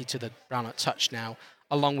functionality to the Braille Note Touch now,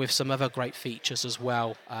 along with some other great features as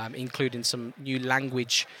well, including some new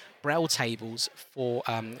language braille tables for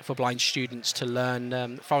blind students to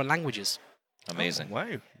learn foreign languages. Amazing. Oh, wow.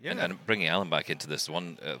 Yeah. And bringing Alan back into this,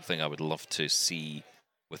 one thing I would love to see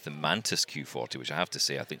with the Mantis Q40, which I have to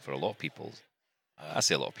say, I think for a lot of people, I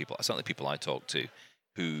say a lot of people, certainly people I talk to,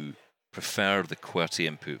 who prefer the QWERTY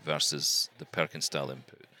input versus the Perkins style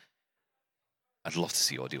input. I'd love to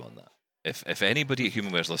see audio on that. If anybody at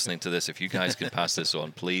Humanware is listening to this, if you guys can pass this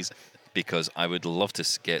on, please, because I would love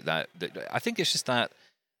to get that. I think it's just that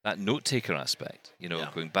note-taker aspect,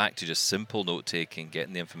 going back to just simple note-taking,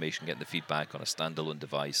 getting the information, getting the feedback on a standalone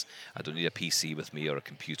device. I don't need a PC with me or a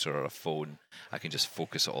computer or a phone. I can just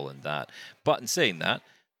focus it all on that. But in saying that,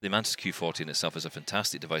 the Mantis Q40 in itself is a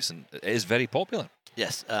fantastic device, and it is very popular.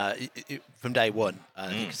 Yes, from day one,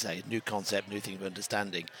 you can say new concept, new thing of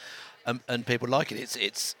understanding, and people like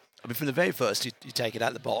it. I mean, from the very first, you take it out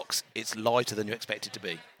of the box, it's lighter than you expect it to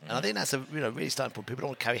be. And I think that's a really starting point. People don't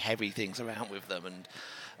want to carry heavy things around with them, and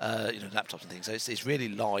laptops and things. So it's really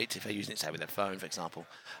light if they're using it, say, with their phone, for example,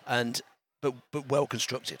 but well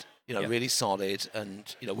constructed. Really solid.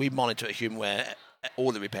 And we monitor at Humanware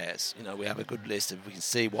all the repairs. We have a good list of, we can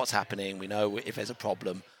see what's happening. We know if there's a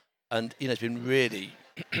problem, and it's been really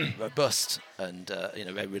robust and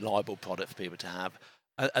very reliable product for people to have.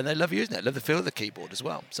 And they love using it, love the feel of the keyboard as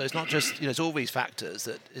well. So it's not just, it's all these factors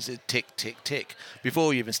that is a tick, tick, tick.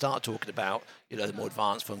 Before you even start talking about, the more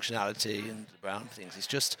advanced functionality and the brown things, it's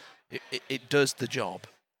just, it does the job.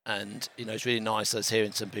 And, it's really nice us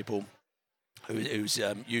hearing some people who's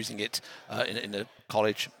using it in a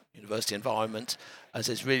college, university environment, and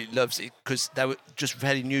says really loves it because they were just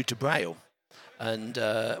very new to Braille. And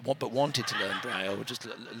but wanted to learn Braille, or just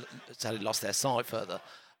sadly lost their sight further.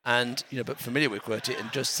 And but familiar with QWERTY,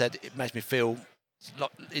 and just said it makes me feel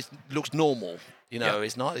it looks normal.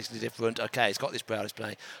 It's not different. Okay, it's got this Braille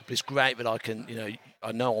display, but it's great that I can.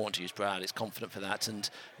 I know I want to use Braille. It's confident for that, and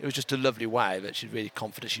it was just a lovely way that she's really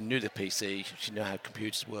confident. She knew the PC, she knew how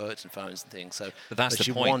computers worked and phones and things. So, but that's the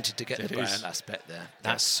she point. Wanted to get the Braille aspect there.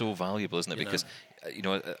 That's so valuable, isn't it? Because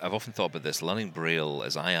I've often thought about this. Learning Braille,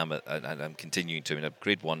 as I am, and I'm continuing to.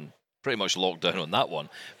 Grade 1. Pretty much locked down on that one,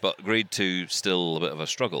 but grade 2 still a bit of a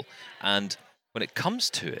struggle. And when it comes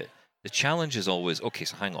to it, the challenge is always, okay,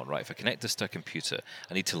 so hang on, right? If I connect this to a computer,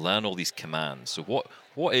 I need to learn all these commands. So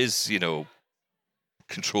what is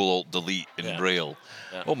Control-Alt-Delete in Braille?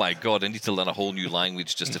 Yeah. Oh my God, I need to learn a whole new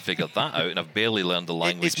language just to figure that out, and I've barely learned the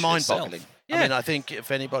language. It's mind-boggling. Yeah. I mean, I think if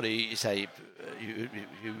anybody, say, you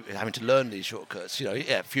having to learn these shortcuts,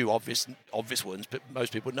 a few obvious ones, but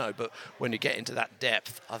most people know. But when you get into that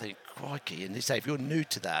depth, I think, crikey, and they say if you're new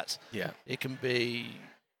to that, it can be,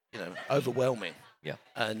 overwhelming. Yeah.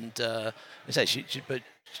 And they say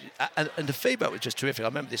and the feedback was just terrific. I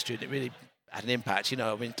remember this student, it really had an impact.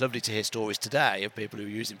 It's lovely to hear stories today of people who are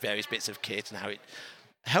using various bits of kit and how it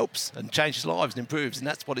helps and changes lives and improves, and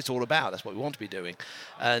that's what it's all about. That's what we want to be doing.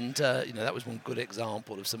 And that was one good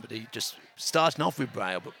example of somebody just starting off with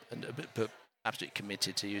Braille, but absolutely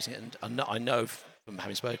committed to using it. And I know from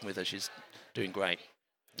having spoken with her, she's doing great.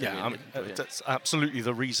 Yeah, that's absolutely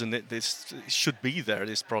the reason this should be there,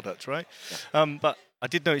 this product, right? Yeah. But I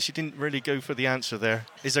did notice you didn't really go for the answer there.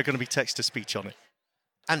 Is there going to be text-to-speech on it?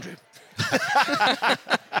 Andrew.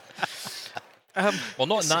 Well,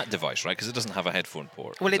 not in that device, right? Because it doesn't have a headphone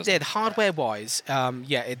port. Well, it did. Hardware-wise,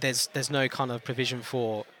 there's no kind of provision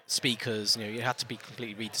for speakers. It had to be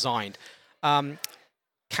completely redesigned.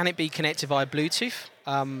 Can it be connected via Bluetooth?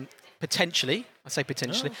 Potentially. I say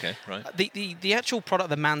potentially. Oh, okay, right. The actual product,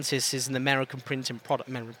 the Mantis, is an American printing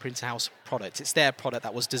house product. It's their product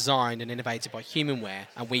that was designed and innovated by Humanware,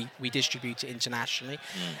 and we distribute it internationally.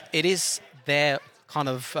 It is their kind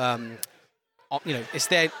of... it's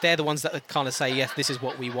they're the ones that kind of say, yes, this is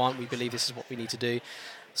what we want. We believe this is what we need to do.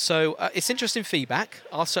 So it's interesting feedback.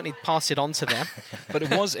 I'll certainly pass it on to them. But it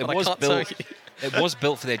was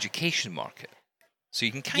built for the education market. So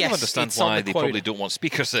you can kind of understand why they probably don't want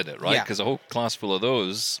speakers in it, right? Because a whole class full of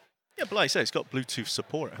those. Yeah, but like I say, it's got Bluetooth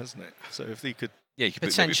support, hasn't it? So if they could... Yeah, you could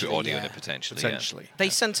put audio in it potentially. They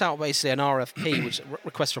sent out basically an RFP, which is a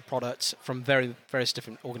request for products from various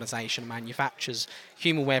different organisations, manufacturers.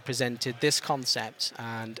 Humanware presented this concept,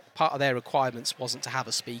 and part of their requirements wasn't to have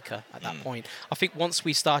a speaker at that point. I think once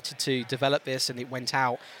we started to develop this and it went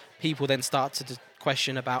out, people then started to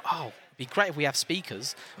question about, it'd be great if we have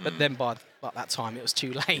speakers, but then by that time it was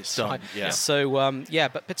too late. It's done, yeah. So,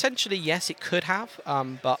 but potentially, yes, it could have,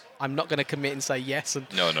 but I'm not going to commit and say yes. And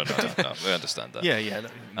No, we understand that. Yeah,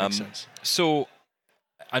 that makes sense. So,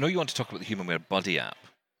 I know you want to talk about the Humanware Buddy app,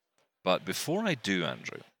 but before I do,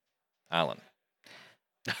 Alan,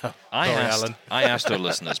 I Alan. asked our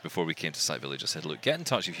listeners before we came to Site Village, I said, look, get in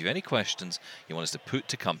touch if you have any questions you want us to put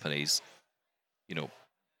to companies,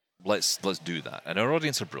 let's do that. And our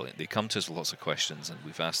audience are brilliant. They come to us with lots of questions, and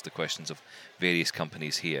we've asked the questions of various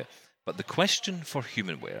companies here. But the question for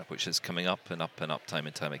Humanware, which is coming up and up and up time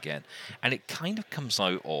and time again, and it kind of comes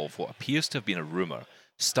out of what appears to have been a rumour,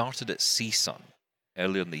 started at CSUN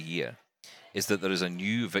earlier in the year, is that there is a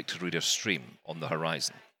new Victor Reader stream on the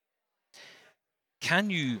horizon.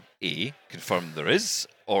 Can you, A, confirm there is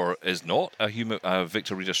or is not a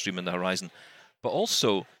Victor Reader stream in the horizon, but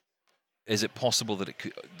also, is it possible that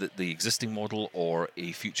that the existing model or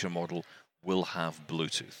a future model will have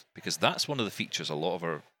Bluetooth? Because that's one of the features a lot of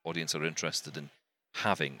our audience are interested in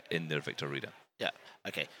having in their Victor Reader. Yeah,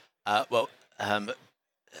 okay.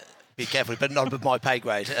 Be careful, but not with my pay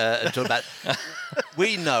grade. Talk about.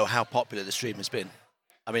 We know how popular the stream has been.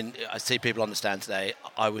 I mean, I see people understand today.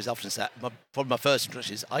 I was often said, probably my first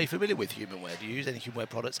introduction is, are you familiar with Humanware? Do you use any Humanware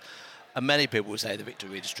products? And many people will say the Victor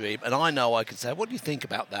Reader stream. And I know I can say, what do you think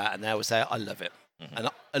about that? And they will say, I love it. Mm-hmm.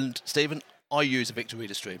 And Stephen, I use a Victor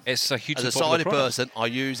Reader stream. It's a huge As a sighted person, I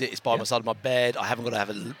use it. It's by my side of my bed. I haven't got to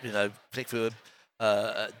have flick through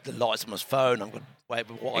the lights on my phone. I'm going to wait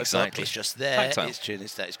for what I've got. It's just there. Tactile. It's tuned.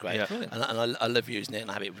 It's great. Yeah. And I love using it.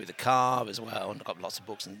 And I have it with the car as well. And I've got lots of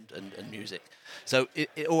books and music. So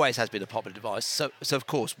it always has been a popular device. So of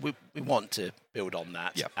course, we want to build on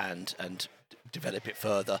that and develop it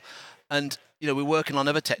further. And, we're working on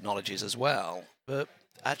other technologies as well. But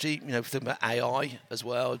actually, thinking about AI as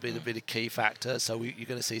well would be the really key factor. So you're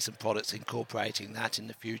going to see some products incorporating that in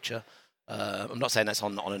the future. I'm not saying that's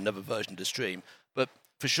on another version of the stream, but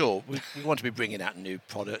for sure, we want to be bringing out new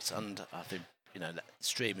products. And I think, that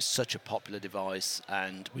stream is such a popular device.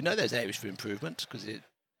 And we know there's areas for improvement because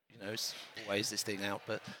it's always this thing out.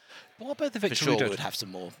 But what about the Victor for sure Reader? we would have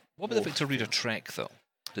some more. What about the Victor Reader Trek, though?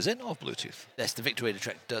 Does it not have Bluetooth? Yes, the Victor Reader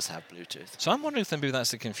Trek does have Bluetooth. So I'm wondering if maybe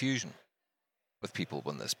that's the confusion with people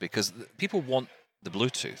on this, because people want the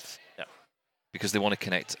Bluetooth because they want to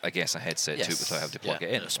connect, I guess, a headset to it without having to plug it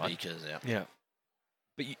in. Speakers, yeah.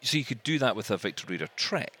 But so you could do that with a Victor Reader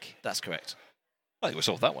Trek. That's correct. Well, we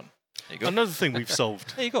solved that one. There you go. Another thing we've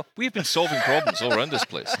solved. There you go. We've been solving problems all around this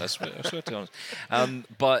place. I swear to be honest.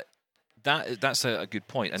 But that's a good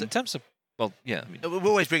point. And in terms of, we're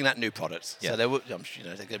always bringing out new products. Yeah. So there will, I'm sure,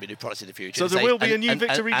 there are going to be new products in the future. So there will be a new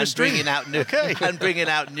Victor Reader stream. And bringing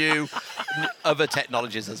out new other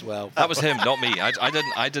technologies as well. That was him, not me.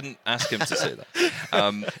 I didn't ask him to say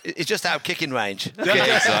that. It's just out of kicking range.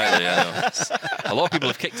 Yeah, exactly. I know. A lot of people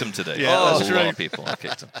have kicked him today. Yeah, that's a right. lot of people have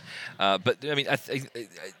kicked him. But I mean,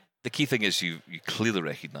 the key thing is you clearly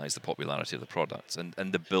recognise the popularity of the product and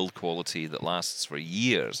the build quality that lasts for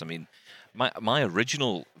years. I mean, my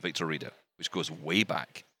original Victor Reader, which goes way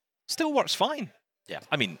back, still works fine. Yeah.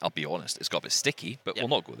 I mean, I'll be honest, it's got a bit sticky, but we'll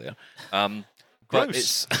not go there. Gross. But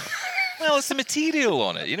it's it's the material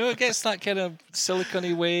on it. It gets that kind of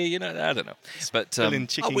silicone way. I don't know. But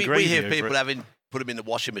chicken we gravy hear over people it. having put them in the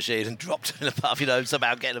washing machine and dropped them in a puff,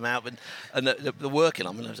 somehow getting them out, and they're working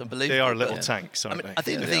on them. It's unbelievable. They are little tanks, aren't they? I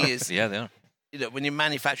think the thing is, they are. When you're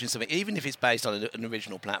manufacturing something, even if it's based on an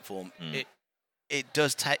original platform, it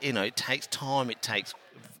does take, it takes time, it takes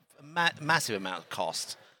a massive amount of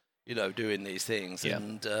cost, doing these things. Yeah.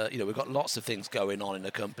 And, we've got lots of things going on in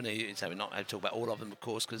the company. So we're not going to talk about all of them, of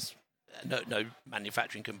course, because no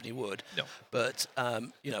manufacturing company would. No. But,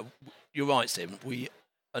 you're right, Stephen. We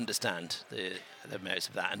understand the merits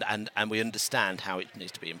of that, and we understand how it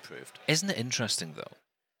needs to be improved. Isn't it interesting, though,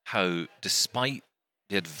 how despite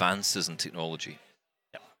the advances in technology,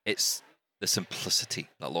 it's the simplicity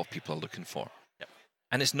that a lot of people are looking for. Yep.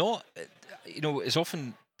 And it's not, it's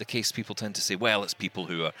often the case people tend to say, well, it's people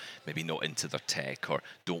who are maybe not into their tech or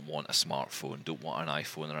don't want a smartphone, don't want an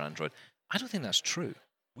iPhone or Android. I don't think that's true.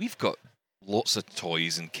 We've got lots of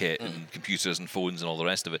toys and kit and computers and phones and all the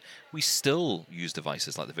rest of it. We still use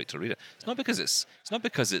devices like the Victor Reader. It's not because it's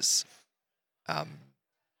I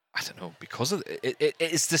don't know, because of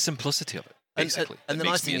it's the simplicity of it, basically. And the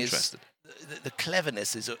nice thing interested. is the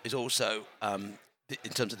cleverness is also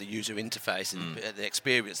in terms of the user interface and the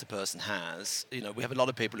experience the person has. We have a lot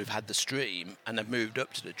of people who've had the stream and have moved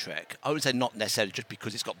up to the Trek. I would say not necessarily just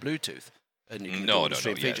because it's got Bluetooth and you can do all the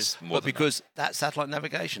stream features, but because that satellite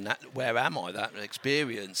navigation, that where am I, that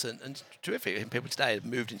experience, and terrific. And people today have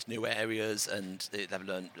moved into new areas and they've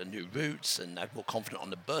learned new routes and they're more confident on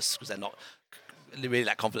the bus because they're not really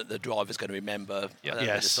that confident the driver's going to remember they're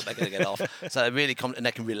going to get off. So they're really confident and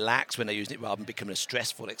they can relax when they're using it rather than becoming a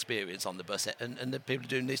stressful experience on the bus. And the people are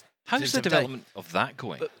doing this. How's the development of that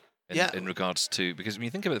going? in regards to, because when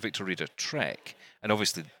you think about the Victor Reader Trek, and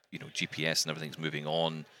obviously, GPS and everything's moving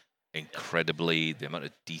on incredibly, the amount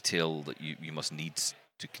of detail that you must need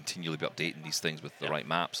to continually be updating these things with the right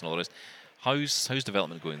maps and all the rest. How's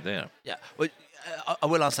development going there? Yeah, well, I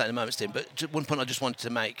will answer that in a moment, Steve, but one point I just wanted to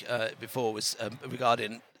make before was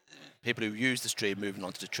regarding people who use the stream moving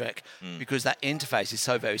on to the Trek, because that interface is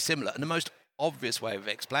so very similar. And the most obvious way of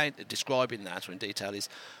describing that or in detail is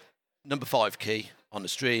number 5 key on the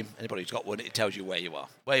stream. Anybody who's got one, it tells you where you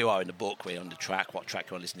are in the book, where you're on the track, what track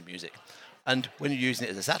you want to listen to music. And when you're using it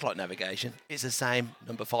as a satellite navigation, it's the same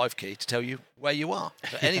number 5 key to tell you where you are.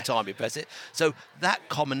 So any time you press it. So that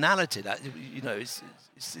commonality, that it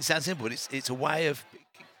sounds simple, but it's a way of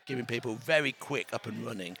giving people very quick up and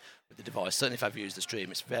running with the device. Certainly if I've used the stream,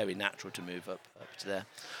 it's very natural to move up to there.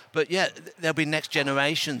 But yeah, there'll be next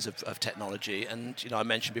generations of technology. And, I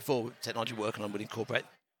mentioned before, technology working on will incorporate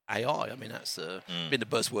AI. I mean, that's been the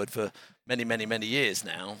buzzword for many, many, many years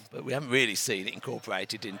now, but we haven't really seen it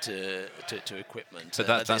incorporated into equipment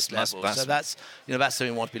at this level. So that's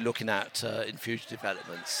something we want to be looking at in future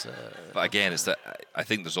developments. But again, it's that I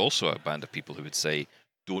think there's also a band of people who would say,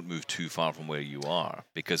 don't move too far from where you are,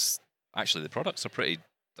 because actually the products are pretty.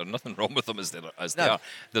 There's nothing wrong with them as they are.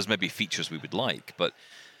 There's maybe features we would like, but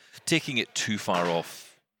taking it too far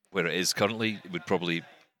off where it is currently, it would probably.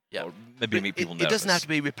 Yeah, or maybe make people nervous. It doesn't have to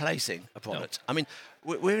be replacing a product. No. I mean,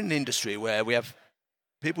 we're in an industry where we have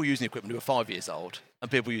people using equipment who are 5 years old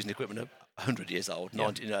and people using equipment who are 100 years old,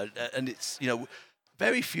 90, and it's,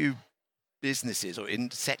 very few businesses or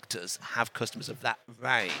in sectors have customers of that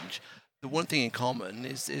range. The one thing in common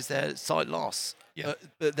is their sight loss. Yeah.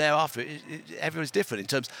 But thereafter, everyone's different in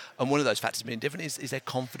terms, and one of those factors being different is their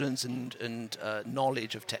confidence and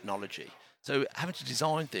knowledge of technology. So having to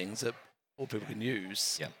design things that all people can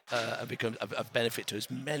use and become of benefit to as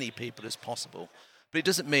many people as possible. But it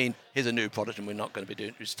doesn't mean here's a new product and we're not going to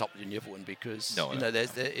be stop doing the other one, because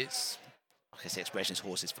it's, I guess the expression is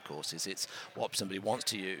horses for courses. It's what somebody wants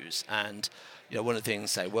to use, and one of the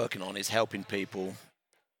things working on is helping people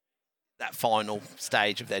that final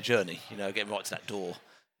stage of their journey. Getting right to that door,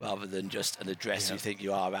 rather than just an address you think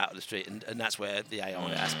you are out of the street. And that's where the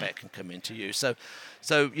AI aspect can come into use.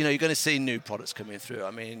 So you're going to see new products coming through. I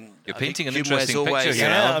mean, you're painting an interesting picture.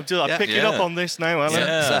 Yeah, I'm picking up on this now, Alan.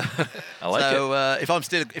 Yeah. So, I like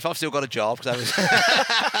it. If I've still got a job, because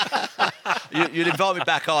you'd invite me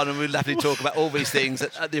back on and we'll happily talk about all these things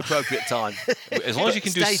at the appropriate time. As long as you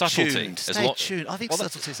can do subtlety. Stay tuned. I think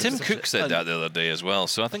subtlety. Tim Cook said that the other day as well.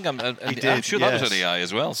 So I think I'm sure that was an AI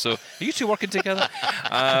as well. So are you two working together?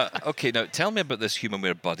 Okay, now tell me about this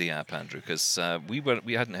Humanware Buddy app, Andrew, because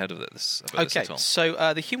we hadn't heard of this. This at all. So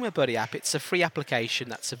the Humanware Buddy app, it's a free application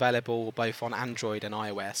that's available both on Android and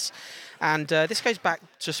iOS. And this goes back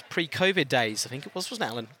just pre-COVID days, I think it was, wasn't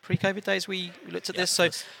it, Alan? Pre-COVID days we looked at this. So,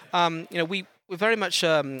 we're very much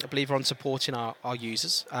a believer on supporting our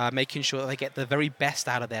users, making sure that they get the very best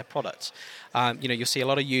out of their product. You'll see a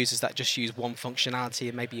lot of users that just use one functionality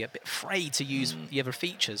and maybe a bit afraid to use the other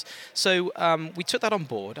features. So we took that on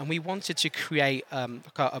board, and we wanted to create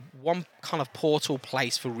one kind of portal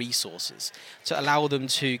place for resources to allow them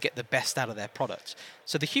to get the best out of their product.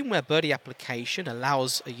 So the Humanware Buddy application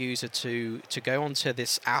allows a user to go onto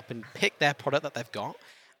this app and pick their product that they've got,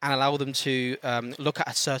 and allow them to look at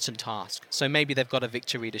a certain task. So maybe they've got a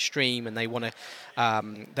Victor Reader stream and they want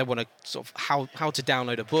to sort of how to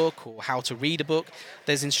download a book or how to read a book.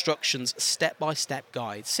 There's instructions, step-by-step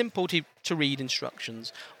guides, simple to read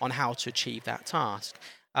instructions on how to achieve that task.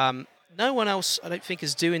 No one else, I don't think,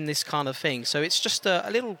 is doing this kind of thing. So it's just a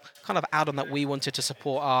little kind of add-on that we wanted to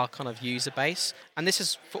support our kind of user base. And this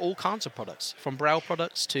is for all kinds of products, from Braille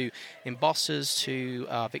products to embossers to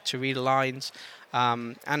Victor Reader lines.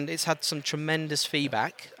 And it's had some tremendous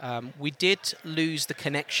feedback. We did lose the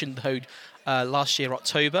connection, though, last year,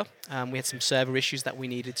 October. We had some server issues that we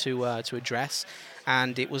needed to address.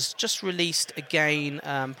 And it was just released again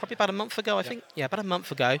probably about a month ago, I think. Yeah, about a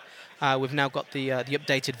month ago. We've now got the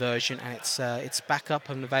updated version, and it's back up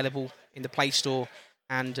and available in the Play Store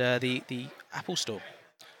and the Apple Store.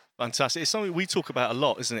 Fantastic. It's something we talk about a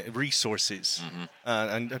lot, isn't it? Resources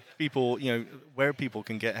and people, where people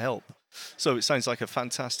can get help. So it sounds like a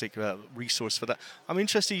fantastic resource for that. I'm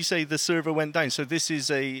interested. You say the server went down. So this is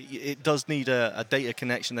it does need a data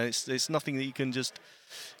connection. And it's nothing that you can just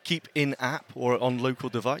keep in app or on local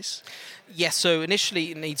device. Yes. So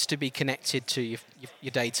initially it needs to be connected to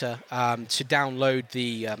your data to download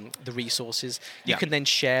the resources. You can then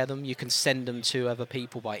share them. You can send them to other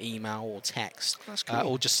people by email or text. That's cool.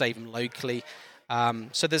 Or just save them locally.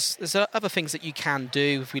 So there's other things that you can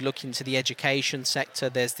do. If we look into the education sector,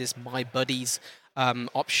 there's this My Buddies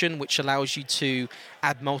option, which allows you to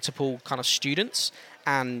add multiple kind of students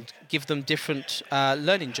and give them different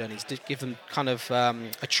learning journeys, to give them kind of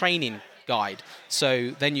a training guide.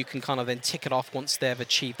 So then you can kind of then tick it off once they've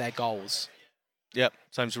achieved their goals. Yep,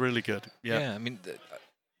 sounds really good. Yeah, I mean,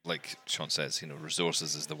 like Sean says,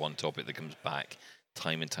 resources is the one topic that comes back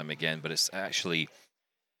time and time again, but it's actually...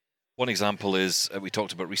 One example is we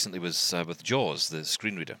talked about recently was with JAWS, the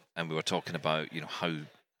screen reader, and we were talking about how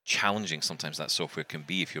challenging sometimes that software can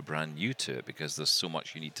be if you're brand new to it, because there's so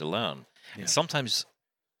much you need to learn. Yeah. And sometimes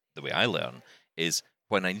the way I learn is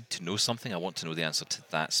when I need to know something, I want to know the answer to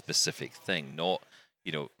that specific thing, not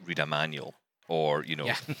read a manual or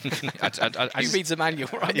Yeah. Who reads a manual?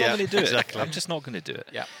 Right? I'm not going to do exactly. it. I'm just not going to do it.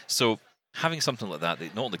 Yeah. So having something like that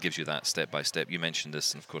not only gives you that step by step. You mentioned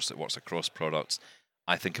this, and of course it works across products.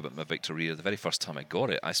 I think about my Victor Reader. The very first time I got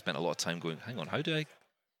it, I spent a lot of time going, hang on, how do I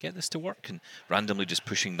get this to work? And randomly just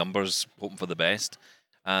pushing numbers, hoping for the best.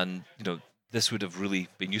 And, this would have really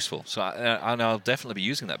been useful. So I'll definitely be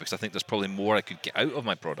using that, because I think there's probably more I could get out of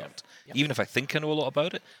my product. Yep. Even if I think I know a lot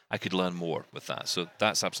about it, I could learn more with that. So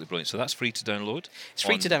that's absolutely brilliant. So that's free to download? It's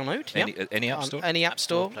free to download, any app store? Any app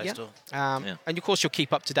store, Play Store. And of course, you'll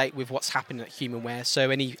keep up to date with what's happening at Humanware. So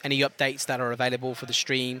any updates that are available for the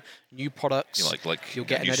stream, new products, like you'll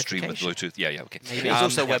get a new notification. stream with Bluetooth. Yeah, okay. Maybe. There's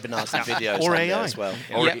also webinars and videos or on there AI as well.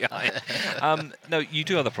 Or Yep. AI. Now, you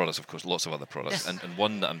do other products, of course, lots of other products. Yes. And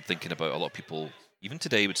one that I'm thinking about a lot of people, even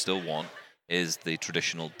today, would still want is the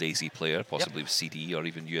traditional DAISY player, possibly with CD or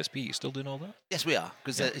even USB. You still doing all that? Yes, we are,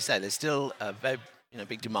 because as you say, there's still a very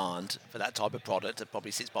big demand for that type of product that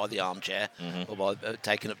probably sits by the armchair or by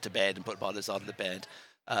taken up to bed and put by the side of the bed.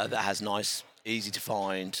 That has nice, easy to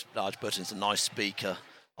find, large buttons, a nice speaker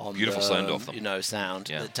on beautiful sound off them. Sound.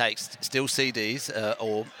 Yeah. That takes still CDs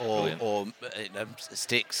or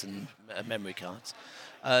sticks and memory cards,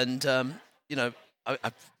 and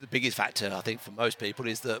the biggest factor, I think, for most people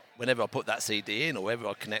is that whenever I put that CD in or whenever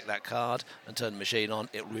I connect that card and turn the machine on,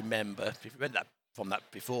 it'll remember. If you read that from that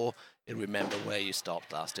before, it'll remember where you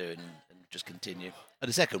stopped last doing and just continue. And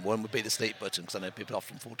the second one would be the sleep button, because I know people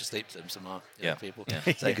often fall to sleep to them. Some people,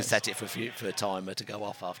 so they can set it for a timer to go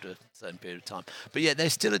off after a certain period of time. But yeah,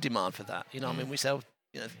 there's still a demand for that. I mean, we sell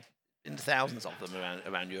in the thousands of them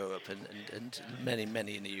around Europe and many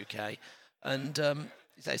in the UK, and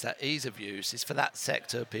it's that ease of use. It's for that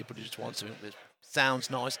sector, people who just want something that sounds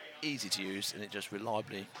nice, easy to use, and it just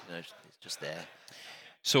reliably, it's just there.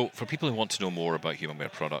 So for people who want to know more about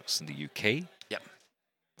Humanware products in the UK,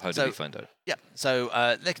 how do they find out? Yeah, so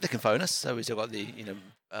they can phone us. So we've still got the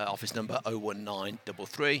office number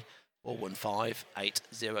 01933 415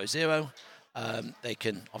 800. They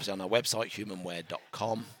can obviously on our website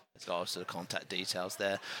humanware.com. There's got also the contact details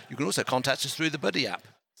there. You can also contact us through the Buddy app.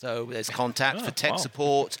 So there's contact for tech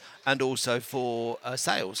support and also for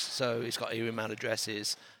sales. So it's got email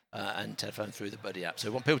addresses and telephone through the Buddy app. So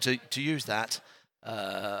we want people to use that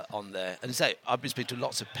on there. And say, I've been speaking to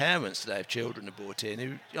lots of parents today of children who brought in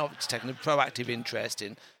who have taken a proactive interest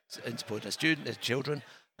in supporting their children.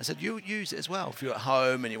 I said, you use it as well. If you're at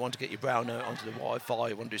home and you want to get your brown note onto the Wi-Fi,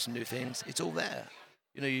 you want to do some new things, it's all there.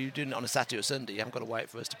 You're doing it on a Saturday or Sunday. You haven't got to wait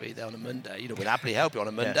for us to be there on a Monday. We'd happily help you on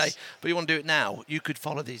a Monday, but you want to do it now. You could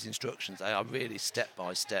follow these instructions. They are really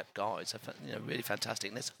step-by-step guides. Really fantastic.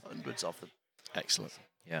 And there's hundreds of them. Excellent.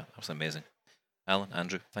 Yeah, that's amazing. Alan,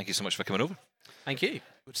 Andrew, thank you so much for coming over. Thank you.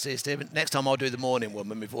 Good to see you, Stephen. Next time I'll do the morning one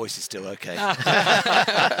when my voice is still okay.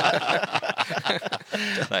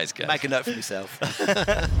 Nice guy. Make a note for myself.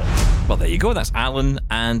 Well, there you go. That's Alan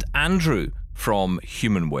and Andrew from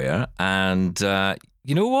Humanware. And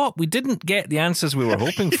you know what? We didn't get the answers we were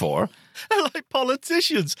hoping for. They're like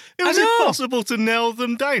politicians. It was impossible to nail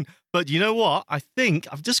them down. But you know what? I think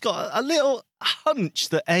I've just got a little hunch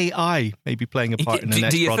that AI may be playing a part in the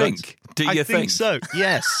next product. I think so.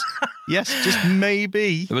 Yes. Yes, just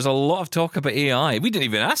maybe. There was a lot of talk about AI. We didn't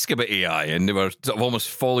even ask about AI, and they were sort of almost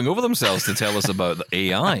falling over themselves to tell us about the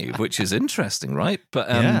AI, which is interesting, right? But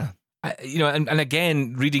and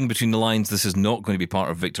again, reading between the lines, this is not going to be part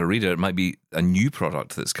of Victor Reader. It might be a new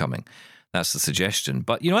product that's coming. That's the suggestion.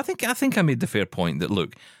 But I think I made the fair point that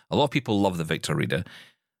look, a lot of people love the Victor Reader.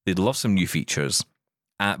 They'd love some new features.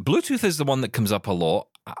 Bluetooth is the one that comes up a lot.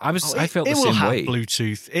 I felt the same way. It will have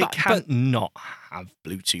Bluetooth. It can't not have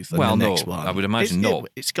Bluetooth on the next one. I would imagine not.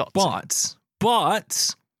 It's got to.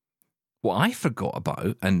 But what I forgot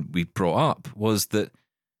about, and we brought up, was that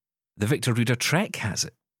the Victor Reader Trek has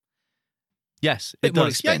it. Yes, it more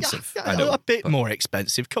expensive. I know, a bit more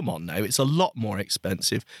expensive. Come on now, it's a lot more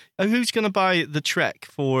expensive. And who's going to buy the Trek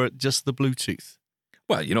for just the Bluetooth?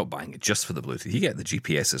 Well, you're not buying it just for the Bluetooth. You get the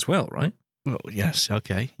GPS as well, right? Well, yes,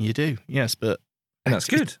 okay, you do. Yes, but And that's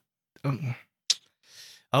good.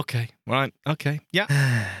 Okay, right, okay,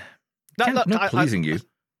 yeah. Not pleasing you.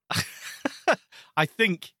 I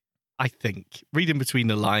think reading between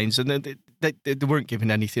the lines, and they weren't giving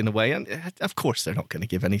anything away, and of course they're not going to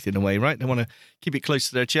give anything away, right? They want to keep it close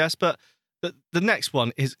to their chest, but the next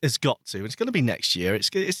one has got to. It's going to be next year.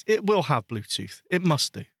 It will have Bluetooth. It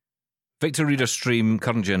must do. Victor Reader Stream,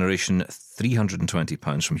 current generation,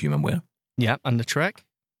 £320 from Humanware. Yeah, and the Trek?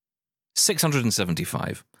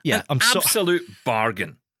 $675. Yeah, absolute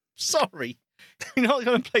bargain. Sorry. You're not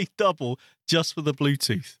going to play double just for the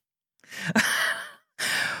Bluetooth.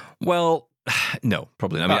 Well, no,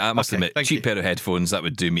 probably not. I mean, I must admit, cheap pair of headphones, that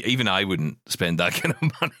would do me. Even I wouldn't spend that kind of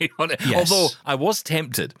money on it. Yes. Although I was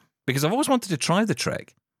tempted, because I've always wanted to try the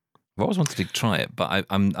Trek. I've always wanted to try it, but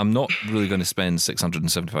I'm not really going to spend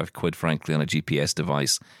 £675, frankly, on a GPS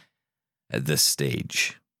device at this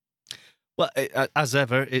stage. Well, as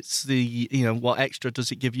ever, it's the, what extra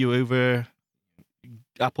does it give you over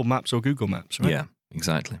Apple Maps or Google Maps, right? Yeah,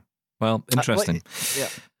 exactly. Well, interesting. Yeah.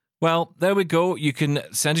 Well, there we go. You can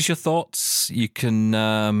send us your thoughts. You can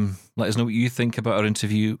let us know what you think about our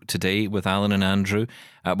interview today with Alan and Andrew.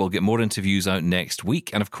 We'll get more interviews out next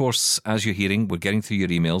week. And of course, as you're hearing, we're getting through your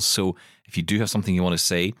emails. So if you do have something you want to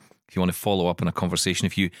say, if you want to follow up on a conversation,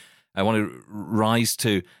 if you want to rise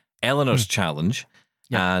to Eleanor's challenge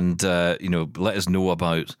and, let us know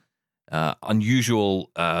about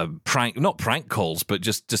unusual not prank calls, but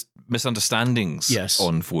just misunderstandings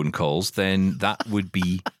on phone calls, then that would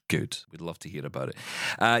be good. We'd love to hear about it.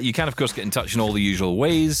 You can, of course, get in touch in all the usual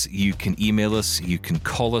ways. You can email us, you can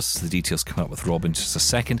call us. The details come up with Rob in just a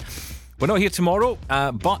second. We're not here tomorrow,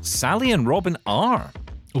 but Sally and Robin are.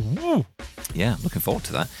 Ooh. Yeah, looking forward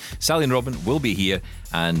to that. Sally and Robin will be here,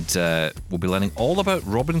 and we'll be learning all about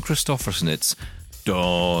Robin Christopherson. It's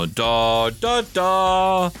da da da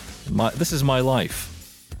da. This is my life.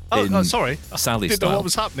 Oh, sorry. Sally I didn't know what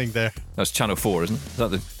was happening there. That's Channel 4, isn't it? Is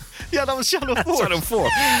that the... Yeah, that was Channel 4. Channel 4.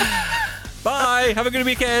 Bye. Have a good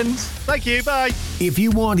weekend. Thank you. Bye. If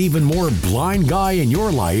you want even more Blind Guy in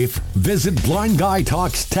your life, visit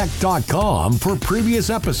blindguytalkstech.com for previous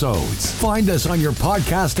episodes. Find us on your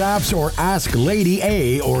podcast apps or ask Lady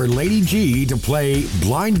A or Lady G to play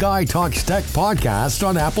Blind Guy Talks Tech podcast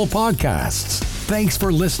on Apple Podcasts. Thanks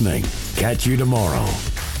for listening. Catch you tomorrow.